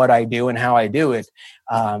on what I do and how I do it.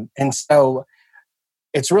 And so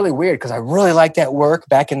it's really weird because I really liked that work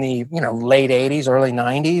back in the late 80s, early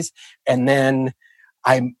 90s. And then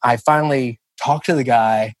I finally talked to the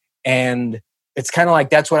guy, and it's kind of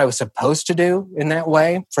like that's what I was supposed to do in that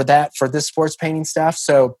way for this sports painting stuff.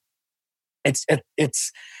 So it's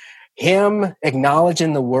him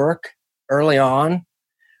acknowledging the work early on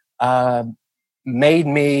made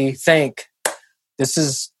me think this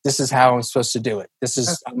is how I'm supposed to do it.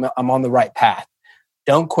 I'm on the right path.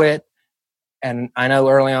 Don't quit. And I know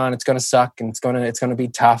early on it's going to suck and it's going to be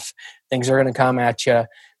tough. Things are going to come at you.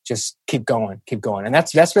 Just keep going. And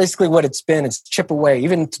that's basically what it's been. It's chip away.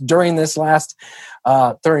 Even during this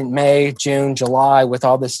during May, June, July, with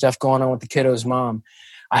all this stuff going on with the kiddo's mom,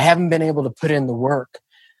 I haven't been able to put in the work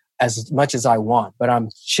as much as I want, but I'm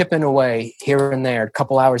chipping away here and there, a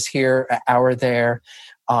couple hours here, an hour there.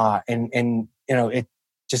 And it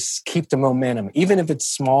just keep the momentum, even if it's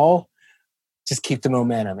small, just keep the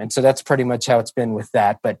momentum. And so that's pretty much how it's been with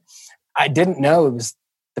that. But I didn't know it was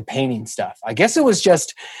the painting stuff. I guess it was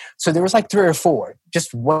so there was like 3 or 4,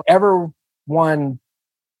 just whatever one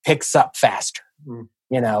picks up faster,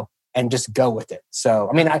 and just go with it. So,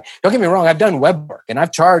 I mean, don't get me wrong. I've done web work and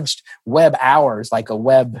I've charged web hours, like a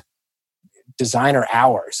web designer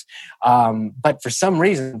hours. But for some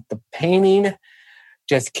reason, the painting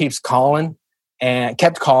just keeps calling and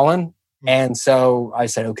kept calling. And so I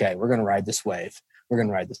said, okay, we're going to ride this wave.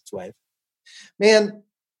 Man,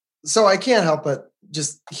 so I can't help but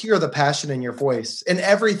just hear the passion in your voice and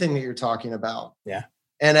everything that you're talking about. Yeah.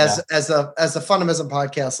 And as a Fundimism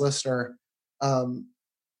podcast listener,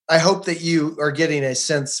 I hope that you are getting a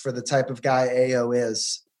sense for the type of guy AO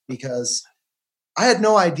is, because I had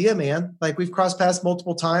no idea, man. Like, we've crossed paths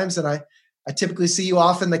multiple times, and I typically see you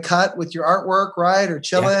off in the cut with your artwork, right? Or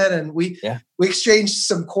chilling. Yeah. And we exchanged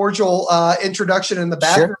some cordial introduction in the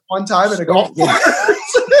bathroom one time at a golf course.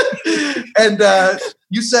 And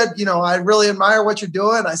you said, I really admire what you're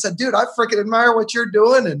doing. I said, dude, I freaking admire what you're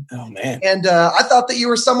doing. And oh man. And I thought that you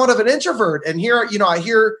were somewhat of an introvert. And here, I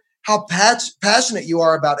hear how passionate you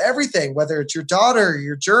are about everything, whether it's your daughter,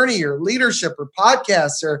 your journey, your leadership, or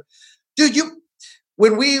podcasts, or dude,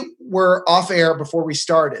 when we were off air before we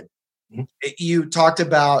started, you talked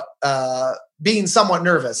about being somewhat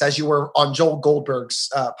nervous as you were on Joel Goldberg's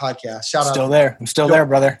podcast. Shout out. Still there. I'm still there,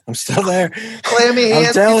 brother. I'm still there. Clammy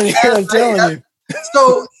hands. I'm telling you.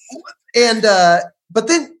 So, but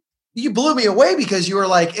then you blew me away because you were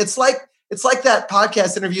like, it's like that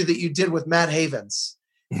podcast interview that you did with Matt Havens.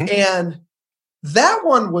 Mm-hmm. And that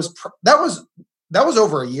one was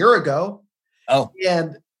over a year ago. Oh,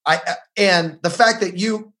 and the fact that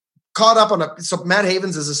you caught up on so Matt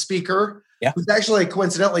Havens is a speaker who's actually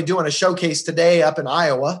coincidentally doing a showcase today up in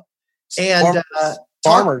Iowa, and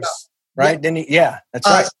farmers, right? That's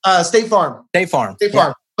right. State Farm.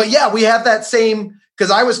 But we have that same, because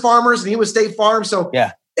I was Farmers and he was State Farm. So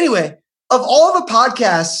anyway, of all the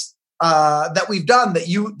podcasts that we've done that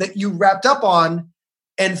you wrapped up on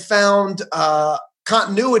and found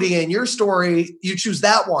continuity in your story, you choose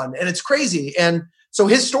that one, and it's crazy. And so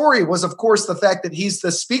his story was, of course, the fact that he's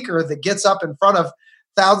the speaker that gets up in front of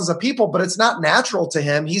thousands of people, but it's not natural to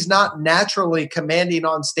him. He's not naturally commanding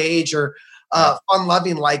on stage or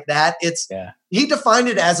fun-loving like that. He defined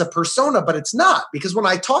it as a persona, but it's not, because when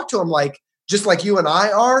I talk to him, just like you and I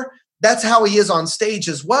are, that's how he is on stage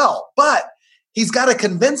as well. But he's got to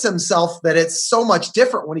convince himself that it's so much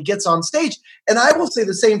different when he gets on stage. And I will say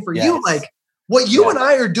the same for you. Like, what you and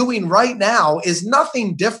I are doing right now is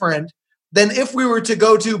nothing different than if we were to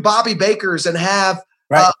go to Bobby Baker's and have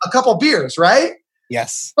a couple beers, right?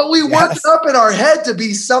 Yes. But we worked it up in our head to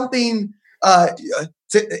be something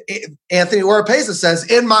Anthony Oropeza says,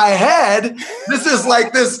 in my head, this is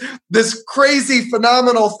like this crazy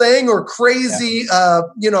phenomenal thing or crazy,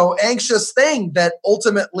 anxious thing that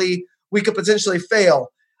ultimately we could potentially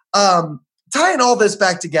fail. Tying all this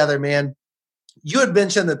back together, man, you had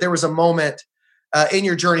mentioned that there was a moment in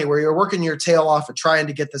your journey where you're working your tail off and trying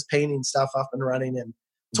to get this painting stuff up and running. In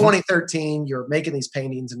 2013, you're making these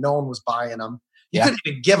paintings and no one was buying them. You couldn't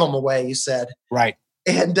even give them away, you said. Right.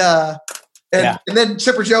 And then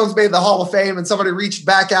Chipper Jones made the Hall of Fame and somebody reached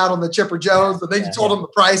back out on the Chipper Jones, but then you told them the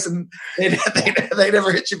price and they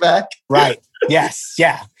never hit you back. Right. Yes.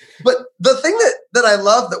 Yeah. But the thing that I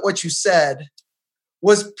love that what you said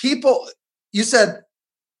was you said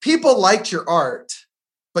people liked your art,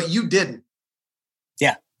 but you didn't.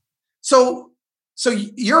 Yeah. So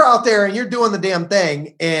you're out there and you're doing the damn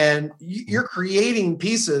thing and you're creating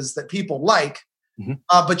pieces that people like,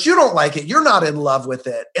 but you don't like it. You're not in love with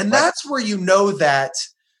it. And that's where you know that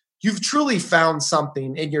you've truly found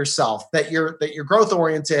something in yourself, that you're growth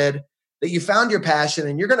oriented, that you found your passion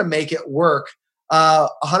and you're going to make it work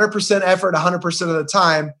 100% effort, 100% of the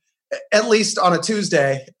time, at least on a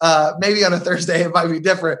Tuesday. Maybe on a Thursday, it might be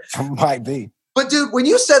different. It might be. But dude, when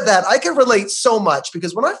you said that, I can relate so much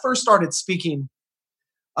because when I first started speaking,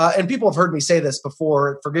 and people have heard me say this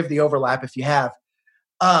before, forgive the overlap if you have,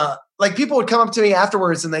 like people would come up to me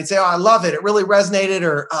afterwards and they'd say, oh, I love it. It really resonated,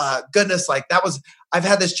 or goodness, like I've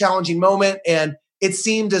had this challenging moment and it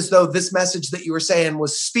seemed as though this message that you were saying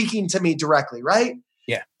was speaking to me directly, right?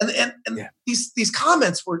 Yeah. And these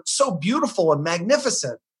comments were so beautiful and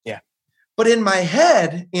magnificent. Yeah. But in my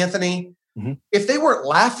head, Anthony, if they weren't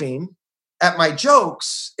laughing at my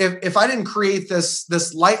jokes, if I didn't create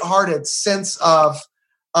this lighthearted sense of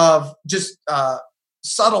just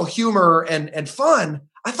subtle humor and fun,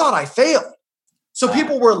 I thought I failed. So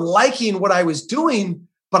people were liking what I was doing,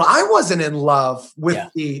 but I wasn't in love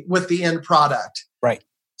with the end product. Right.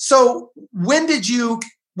 So when did you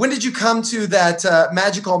come to that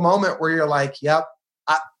magical moment where you're like, yep,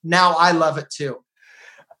 now I love it too?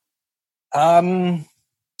 I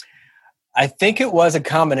think it was a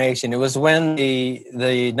combination. It was when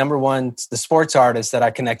the number one, the sports artist that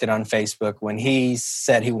I connected on Facebook, when he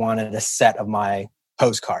said he wanted a set of my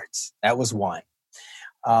postcards. That was one.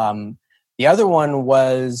 The other one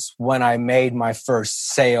was when I made my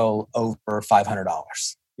first sale over $500.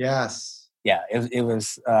 Yes. Yeah, it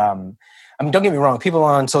was, don't get me wrong. People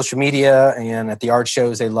on social media and at the art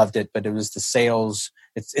shows, they loved it, but it was the sales.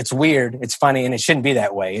 It's weird. It's funny. And it shouldn't be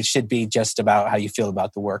that way. It should be just about how you feel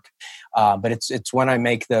about the work. But it's when I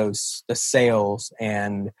make the sales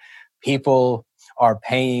and people are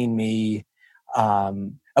paying me.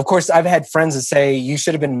 Of course, I've had friends that say, you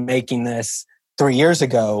should have been making this 3 years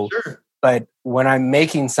ago. Sure. But when I'm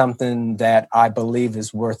making something that I believe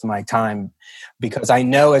is worth my time, because I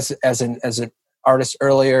know as an artist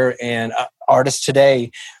earlier and artists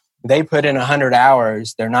today, they put in 100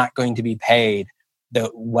 hours, they're not going to be paid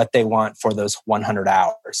what they want for those 100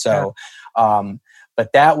 hours. So,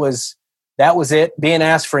 but that was it. Being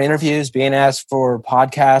asked for interviews, being asked for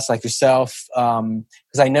podcasts like yourself,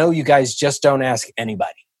 because I know you guys just don't ask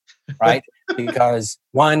anybody, right? Because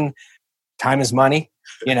one, time is money.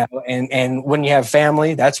 And when you have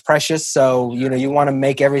family, that's precious. So, you want to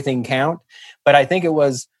make everything count. But I think it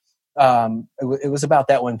was about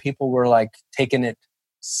that when people were like taking it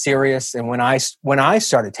serious. And when I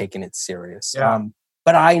started taking it serious,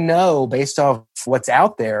 but I know based off what's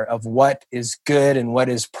out there of what is good and what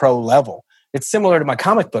is pro level, it's similar to my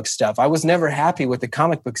comic book stuff. I was never happy with the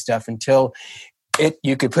comic book stuff until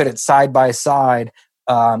you could put it side by side,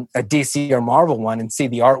 a DC or Marvel one, and see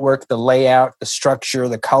the artwork, the layout, the structure,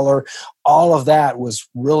 the color, all of that was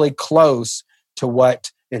really close to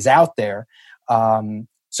what is out there.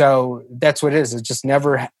 So that's what it is. It's just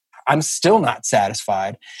never, I'm still not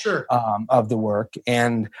satisfied of the work.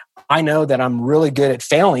 And I know that I'm really good at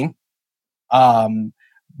failing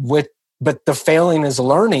but the failing is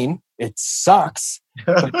learning. It sucks,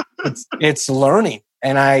 but it's learning.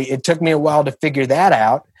 And it took me a while to figure that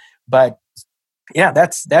out, but yeah,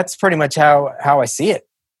 that's pretty much how I see it.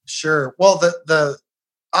 Sure. Well, the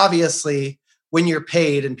obviously when you're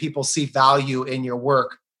paid and people see value in your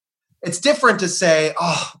work, it's different to say,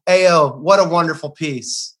 oh, Ayo, what a wonderful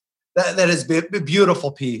piece. That is a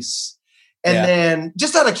beautiful piece. And then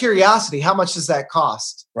just out of curiosity, how much does that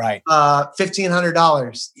cost? Right.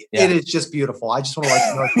 $1,500. Yeah. It is just beautiful. I just want to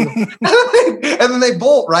let you know. And then they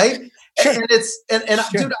bolt, right? Sure. And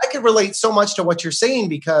dude, I can relate so much to what you're saying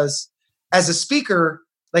because as a speaker,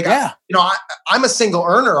 Like, I'm a single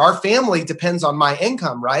earner. Our family depends on my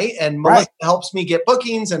income, right? And Melissa helps me get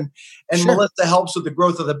bookings, and Melissa helps with the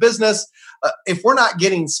growth of the business. If we're not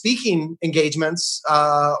getting speaking engagements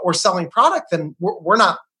or selling product, then we're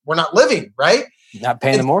not living, right? Not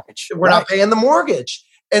paying the mortgage. We're not paying the mortgage.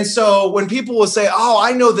 And so when people will say, "Oh,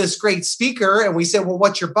 I know this great speaker," and we say, "Well,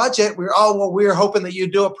 what's your budget?" We're hoping that you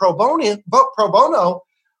do a pro bono.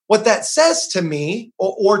 What that says to me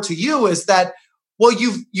or to you is that, well,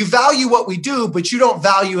 you value what we do, but you don't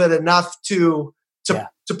value it enough to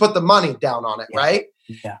put the money down on it, right?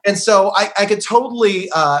 Yeah. And so I could totally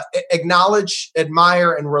acknowledge,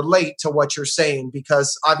 admire, and relate to what you're saying,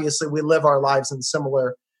 because obviously we live our lives in a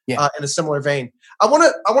similar vein. I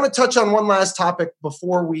want to touch on one last topic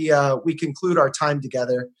before we conclude our time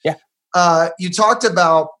together. Yeah. You talked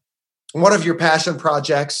about one of your passion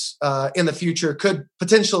projects in the future could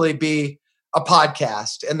potentially be a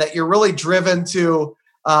podcast, and that you're really driven to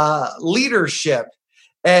leadership.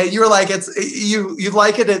 And you're like, you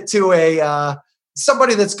liken it to a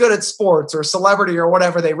somebody that's good at sports or celebrity or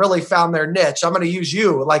whatever. They really found their niche. I'm going to use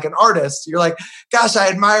you like an artist. You're like, gosh, I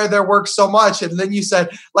admire their work so much. And then you said,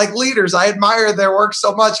 like leaders, I admire their work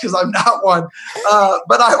so much because I'm not one.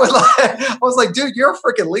 But I was like, dude, you're a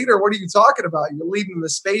freaking leader. What are you talking about? You're leading the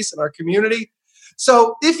space in our community.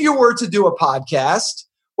 So if you were to do a podcast,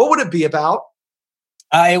 what would it be about?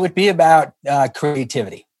 It would be about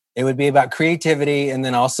creativity. It would be about creativity, and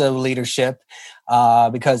then also leadership,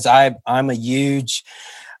 because I'm a huge,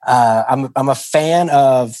 I'm a fan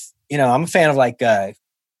of, like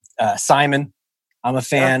Simon. I'm a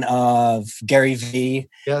fan of Gary V.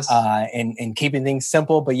 Yes. And keeping things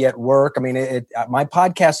simple, but yet work. I mean, my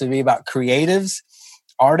podcast would be about creatives,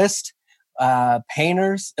 artists,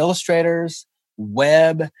 painters, illustrators,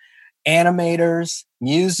 web, animators,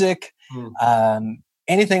 music,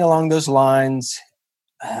 anything along those lines,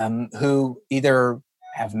 who either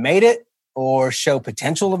have made it or show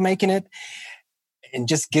potential of making it, and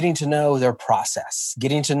just getting to know their process,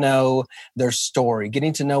 getting to know their story,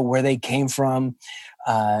 getting to know where they came from,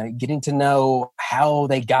 getting to know how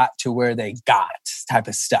they got to where they got, type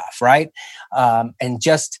of stuff, right? And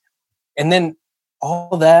then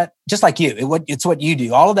all that, just like you, it's what you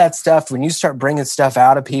do. All of that stuff, when you start bringing stuff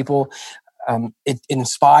out of people, it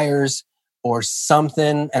inspires or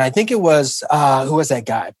something. And I think it was, who was that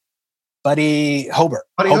guy? Buddy Hobart.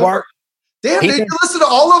 Hobart. Damn, did you listen to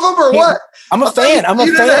all of them or what? I'm a fan. I'm a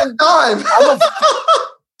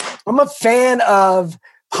fan of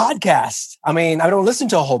podcasts. I mean, I don't listen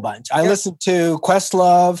to a whole bunch. I listen to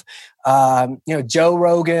Questlove, Joe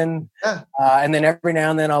Rogan, and then every now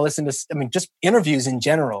and then I'll listen to, just interviews in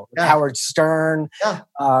general. Howard Stern.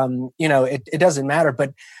 It doesn't matter.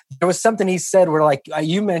 But there was something he said where, like,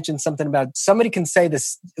 you mentioned something about somebody can say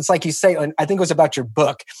this. It's like you say, I think it was about your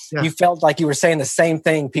book. Yeah. You felt like you were saying the same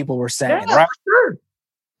thing people were saying, right? Sure.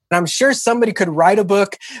 And I'm sure somebody could write a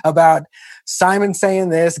book about Simon saying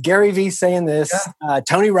this, Gary V saying this,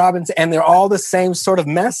 Tony Robbins, and they're all the same sort of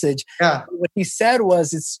message. Yeah. What he said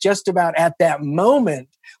was, it's just about at that moment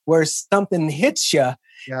where something hits you,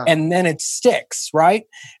 and then it sticks, right?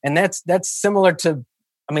 And that's similar to,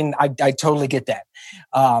 I totally get that.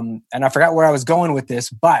 And I forgot where I was going with this,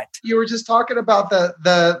 but you were just talking about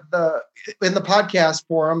the in the podcast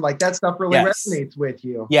forum, like that stuff really resonates with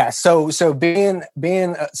you. Yeah. So being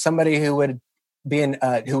somebody who would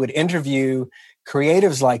interview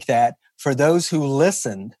creatives like that, for those who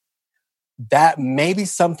listened, that maybe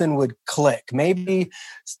something would click. Maybe,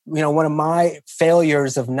 one of my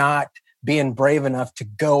failures of not being brave enough to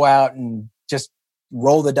go out and just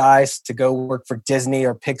roll the dice to go work for Disney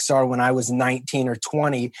or Pixar when I was 19 or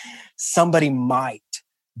 20, somebody might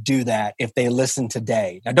do that if they listen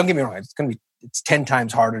today. Now, don't get me wrong, it's 10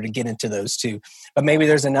 times harder to get into those two, but maybe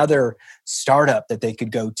there's another startup that they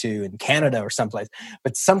could go to in Canada or someplace,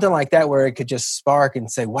 but something like that where it could just spark and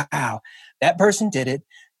say, wow, that person did it.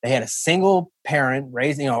 They had a single parent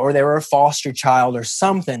raising, or they were a foster child or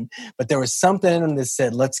something, but there was something in them that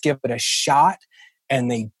said, let's give it a shot. And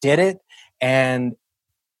they did it. And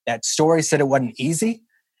that story said it wasn't easy,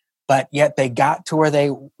 but yet they got to where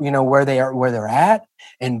where they're at,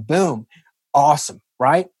 and boom, awesome,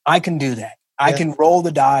 right? I can do that. I can roll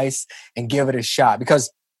the dice and give it a shot,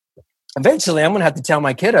 because eventually I'm going to have to tell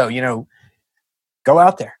my kiddo, go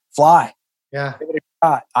out there, fly. Yeah. Give it a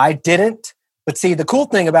shot. I didn't. But see, the cool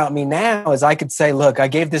thing about me now is I could say, look, I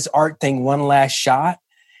gave this art thing one last shot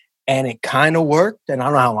and it kind of worked. And I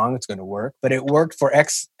don't know how long it's going to work, but it worked for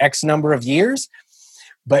X number of years.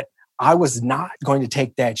 But I was not going to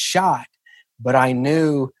take that shot. But I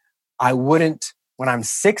knew I wouldn't, when I'm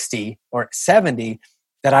 60 or 70,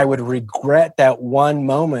 that I would regret that one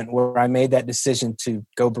moment where I made that decision to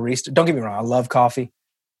go barista. Don't get me wrong, I love coffee.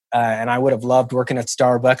 And I would have loved working at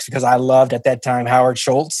Starbucks because I loved at that time Howard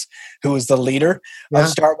Schultz, who was the leader of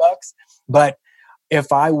Starbucks. But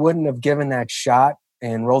if I wouldn't have given that shot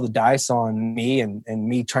and rolled the dice on me and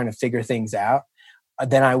me trying to figure things out,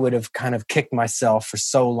 then I would have kind of kicked myself for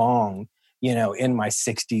so long, in my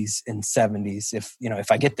 60s and 70s,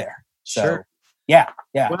 if I get there. So, sure. Yeah.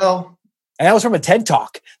 Well, and that was from a TED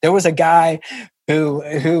Talk. There was a guy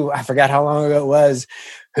who I forgot how long ago it was,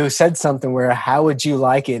 who said something where, how would you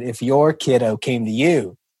like it if your kiddo came to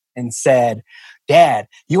you and said, Dad,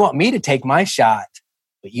 you want me to take my shot,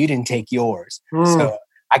 but you didn't take yours. So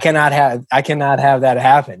I cannot have that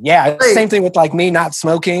happen. Yeah. Same thing with like me not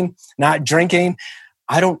smoking, not drinking.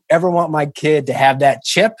 I don't ever want my kid to have that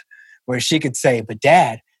chip where she could say, but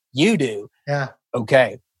Dad, you do. Yeah.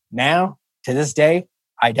 Okay. Now to this day,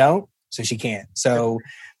 I don't. So she can't. So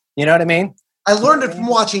you know what I mean? I learned it from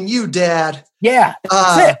watching you, Dad. Yeah,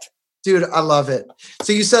 that's it. Dude, I love it.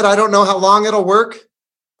 So you said, I don't know how long it'll work.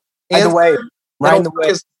 Ride the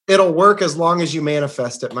wave. It'll work as long as you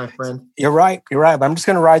manifest it, my friend. You're right. But I'm just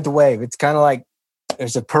going to ride the wave. It's kind of like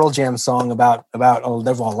there's a Pearl Jam song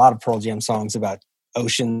there's a lot of Pearl Jam songs about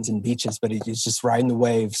oceans and beaches, but it's just riding the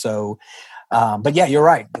wave. So, but yeah, you're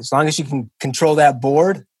right. As long as you can control that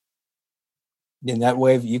board, in that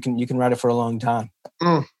wave, you can ride it for a long time.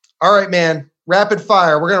 All right, man. Rapid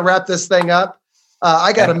fire. We're going to wrap this thing up.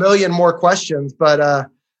 I got a million more questions, but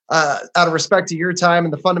out of respect to your time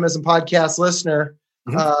and the Fundamism podcast listener,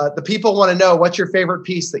 the people want to know, what's your favorite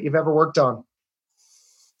piece that you've ever worked on?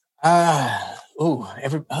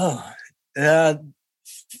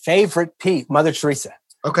 Favorite piece, Mother Teresa.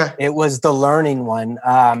 Okay. It was the learning one.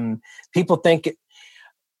 People think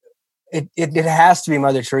it has to be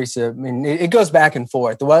Mother Teresa. I mean, it goes back and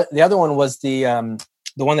forth. The other one was the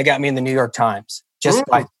one that got me in the New York Times, just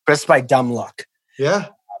by dumb luck. Yeah.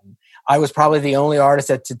 I was probably the only artist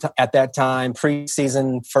at that time,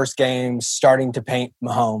 preseason, first game, starting to paint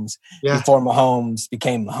Mahomes before Mahomes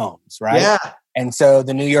became Mahomes, right? Yeah. And so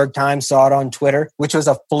the New York Times saw it on Twitter, which was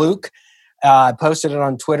a fluke. I posted it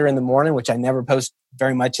on Twitter in the morning, which I never post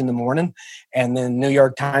very much in the morning. And then New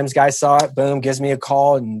York Times guy saw it, boom, gives me a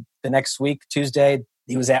call. And the next week, Tuesday,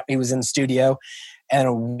 he was in the studio. And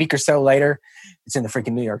a week or so later, it's in the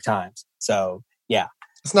freaking New York Times. So, yeah.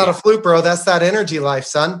 It's not a fluke, bro. That's that energy life,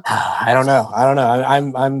 son. I don't know.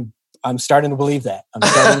 I'm starting to believe that.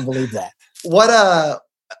 What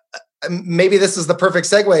maybe this is the perfect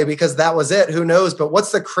segue because that was it. Who knows? But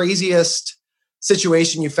what's the craziest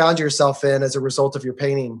situation you found yourself in as a result of your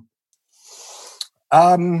painting?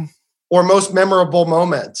 Or most memorable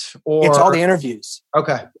moment? Or it's all the interviews.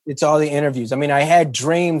 Okay. It's all the interviews. I mean, I had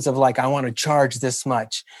dreams of like, I want to charge this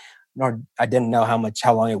much. Nor I didn't know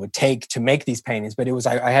how long it would take to make these paintings, but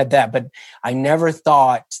I had that. But I never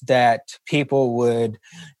thought that people would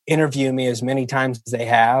interview me as many times as they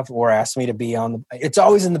have, or ask me to be on it's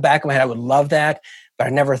always in the back of my head. I would love that, but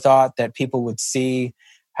I never thought that people would see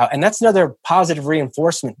how. And that's another positive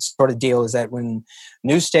reinforcement sort of deal, is that when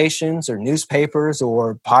news stations or newspapers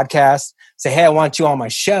or podcasts say, "Hey, I want you on my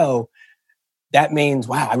show," that means,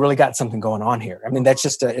 wow, I really got something going on here. I mean, that's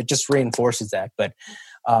just it just reinforces that. But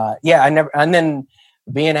I never. And then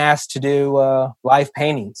being asked to do live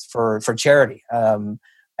paintings for charity,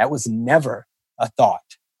 that was never a thought.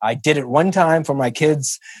 I did it one time for my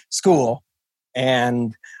kids' school,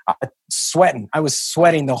 and I was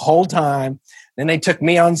sweating the whole time. Then they took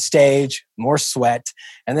me on stage, more sweat,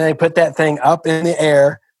 and then they put that thing up in the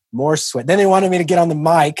air, more sweat. Then they wanted me to get on the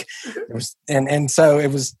mic, so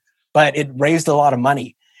it was. But it raised a lot of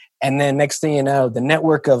money. And then next thing you know, the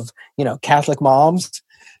network of, Catholic moms,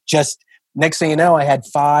 just next thing you know, I had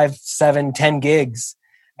 5, 7, 10 gigs.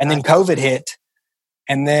 And then COVID hit.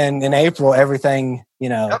 And then in April, everything,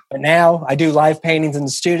 But now I do live paintings in the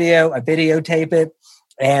studio. I videotape it.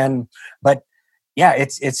 But yeah,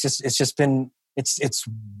 it's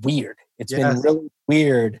weird. It's been really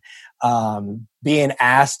weird being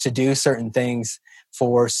asked to do certain things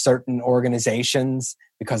for certain organizations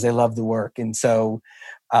because they love the work. And so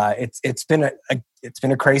it's been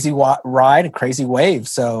a crazy ride, a crazy wave.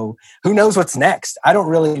 So who knows what's next? I don't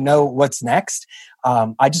really know what's next.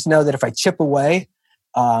 I just know that if I chip away,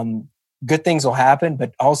 good things will happen.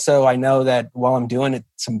 But also I know that while I'm doing it,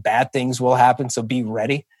 some bad things will happen. So be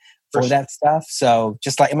ready for that stuff. So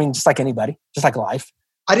just like anybody, just like life.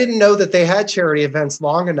 I didn't know that they had charity events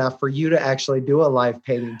long enough for you to actually do a live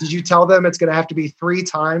painting. Did you tell them it's going to have to be 3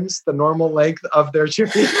 times the normal length of their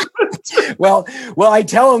charity? Well, I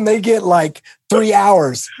tell them they get like 3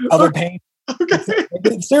 hours of a painting.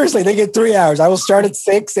 Okay. Seriously, they get 3 hours. I will start at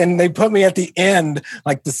 6 and they put me at the end,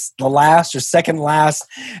 like the last or second last.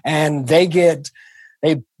 And they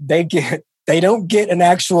don't get an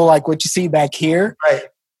actual, like what you see back here. Right.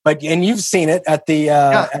 But, and you've seen it at the,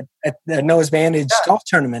 at the Noah's Vantage golf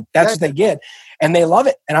tournament. That's what they get. And they love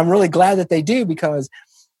it. And I'm really glad that they do, because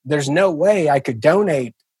there's no way I could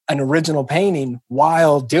donate an original painting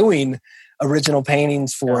while doing original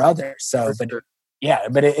paintings for others. So,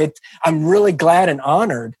 but I'm really glad and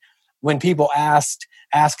honored when people ask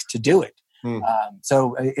to do it.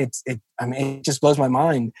 So it just blows my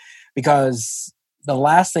mind, because the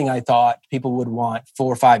last thing I thought people would want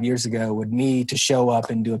 4 or 5 years ago would me to show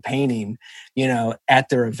up and do a painting, at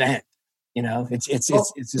their event. It's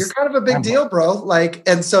just, you're kind of a big deal, bro. Like,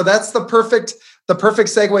 and so that's the perfect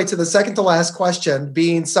segue to the second to last question,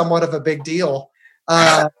 being somewhat of a big deal.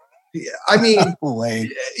 I mean,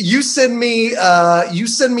 you send me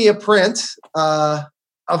a print of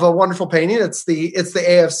a wonderful painting. It's the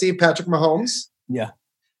AFC Patrick Mahomes. Yeah.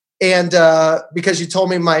 And because you told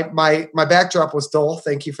me my backdrop was dull,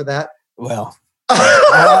 thank you for that. Well,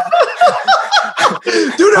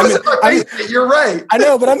 dude, you're right. I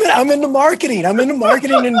know, but I'm into marketing. I'm into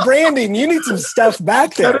marketing and branding. You need some stuff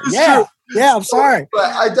back there. True. Yeah. I'm sorry,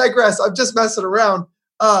 but I digress. I'm just messing around.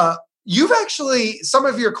 You've actually, some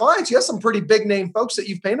of your clients, you have some pretty big name folks that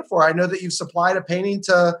you've painted for. I know that you've supplied a painting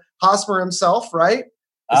to Hosmer himself, right?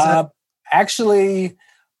 Actually,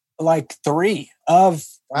 like 3 of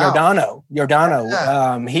Giordano.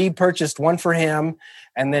 Yeah. He purchased one for him,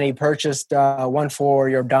 and then he purchased one for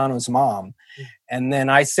Giordano's mom. And then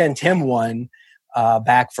I sent him one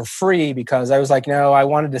back for free, because I was like, no, I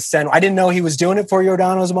wanted to send. I didn't know he was doing it for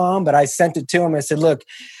Giordano's mom, but I sent it to him. I said, look,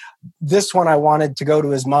 this one I wanted to go to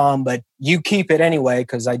his mom, but you keep it anyway,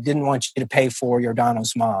 because I didn't want you to pay for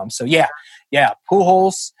Giordano's mom. So yeah.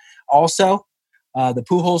 Pujols also, the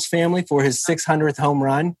Pujols family for his 600th home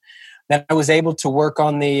run. That I was able to work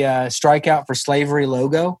on the Strikeout for Slavery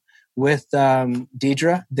logo with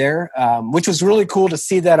Deidre there, which was really cool to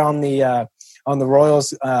see that on the Royals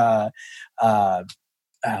the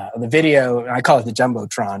video. I call it the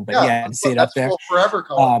Jumbotron, but to see it up there. Forever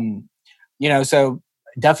color. So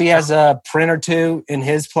Duffy has a print or two in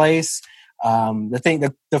his place.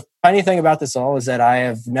 The funny thing about this all is that I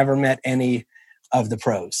have never met any of the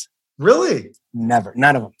pros. Really? Never.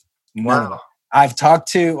 None of them. None of them. Wow. I've talked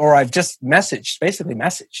to, or I've just messaged.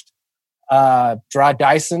 Dry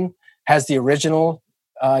Dyson has the original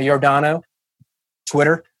Giordano,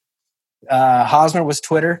 Twitter. Hosmer was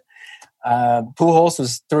Twitter. Pujols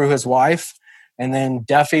was through his wife. And then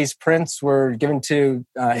Duffy's prints were given to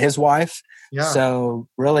his wife. Yeah. So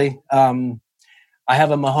really, I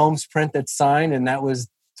have a Mahomes print that's signed, and that was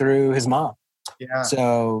through his mom. Yeah.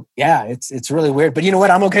 So it's really weird. But you know what?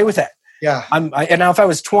 I'm okay with that. Yeah. And now if I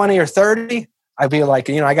was 20 or 30, I'd be like,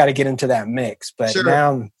 I got to get into that mix. But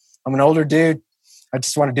now I'm an older dude. I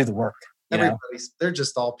just want to do the work. They're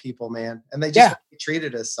just all people, man. And they just want to be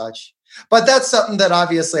treated as such. But that's something that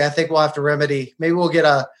obviously I think we'll have to remedy. Maybe we'll get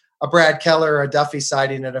a Brad Keller or a Duffy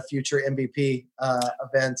sighting at a future MVP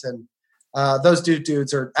event. And those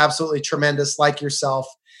dudes are absolutely tremendous, like yourself.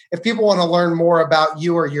 If people want to learn more about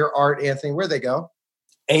you or your art, Anthony, where they go?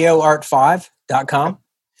 AOArt5.com.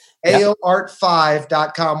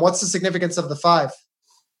 AOArt5.com. What's the significance of the 5?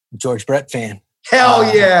 George Brett fan.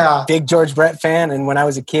 Hell yeah. Big George Brett fan. And when I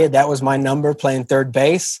was a kid, that was my number, playing third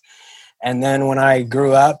base. And then when I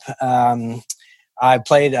grew up, I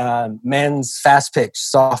played men's fast pitch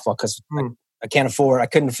softball, because I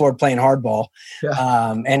couldn't afford playing hardball.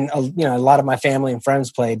 Yeah. And a lot of my family and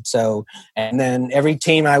friends played. So, and then every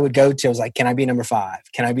team I would go to, I was like, can I be number 5?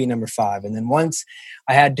 Can I be number 5? And then once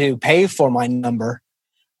I had to pay for my number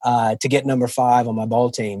to get number 5 on my ball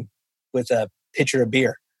team with a pitcher of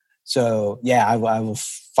beer. So I will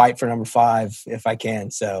fight for number 5 if I can.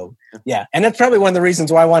 So and that's probably one of the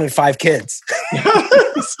reasons why I wanted 5 kids.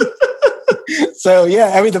 So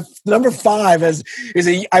the number 5 is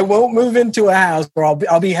I won't move into a house, or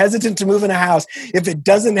I'll be hesitant to move in a house if it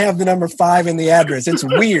doesn't have the number 5 in the address. It's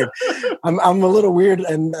weird. I'm a little weird,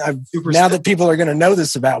 and now that people are going to know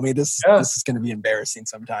this about me, this is going to be embarrassing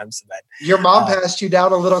sometimes. But your mom passed you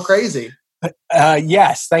down a little crazy.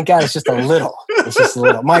 Yes, thank God. It's just a little.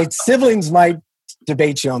 My siblings might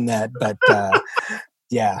debate you on that, but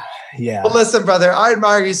yeah. Well, listen, brother, I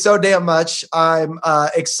admire you so damn much. I'm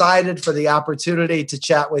excited for the opportunity to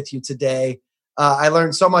chat with you today. I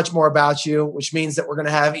learned so much more about you, which means that we're going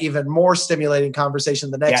to have even more stimulating conversation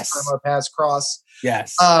the next time our paths cross.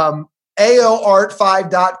 Yes.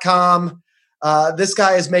 AOArt5.com. This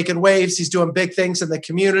guy is making waves. He's doing big things in the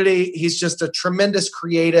community. He's just a tremendous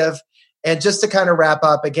creative. And just to kind of wrap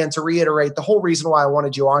up, again, to reiterate, the whole reason why I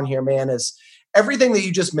wanted you on here, man, is everything that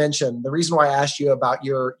you just mentioned. The reason why I asked you about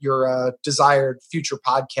your desired future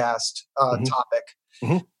podcast topic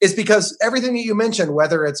is because everything that you mentioned,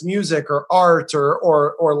 whether it's music or art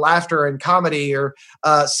or laughter and comedy or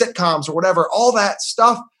sitcoms or whatever, all that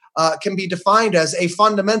stuff can be defined as a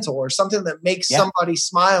fundamental or something that makes somebody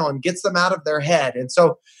smile and gets them out of their head. And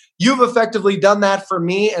so you've effectively done that for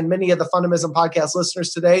me and many of the Fundamism podcast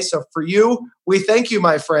listeners today. So for you, we thank you,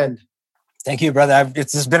 my friend. Thank you, brother.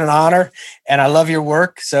 It's just been an honor, and I love your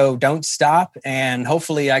work. So don't stop, and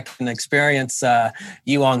hopefully I can experience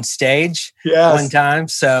you on stage one time.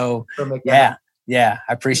 So I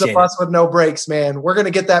appreciate it. It's a bus with no brakes, man. We're going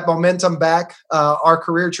to get that momentum back. Our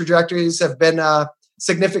career trajectories have been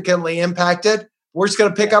significantly impacted. We're just going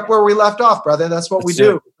to pick up where we left off, brother. That's what we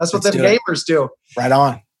do. That's what them gamers do. Right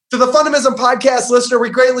on. To the Fundamism podcast listener, we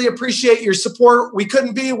greatly appreciate your support. We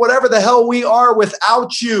couldn't be whatever the hell we are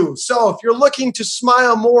without you. So if you're looking to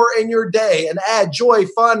smile more in your day and add joy,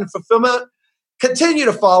 fun, fulfillment, continue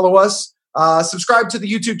to follow us. Subscribe to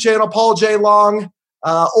the YouTube channel, Paul J. Long.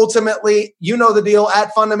 Ultimately, you know the deal.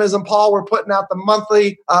 At Fundamism Paul, we're putting out the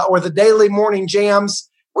monthly or the daily morning jams.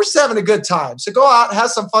 We're just having a good time. So go out,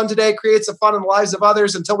 have some fun today, create some fun in the lives of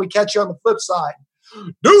others until we catch you on the flip side.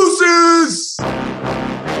 Deuces!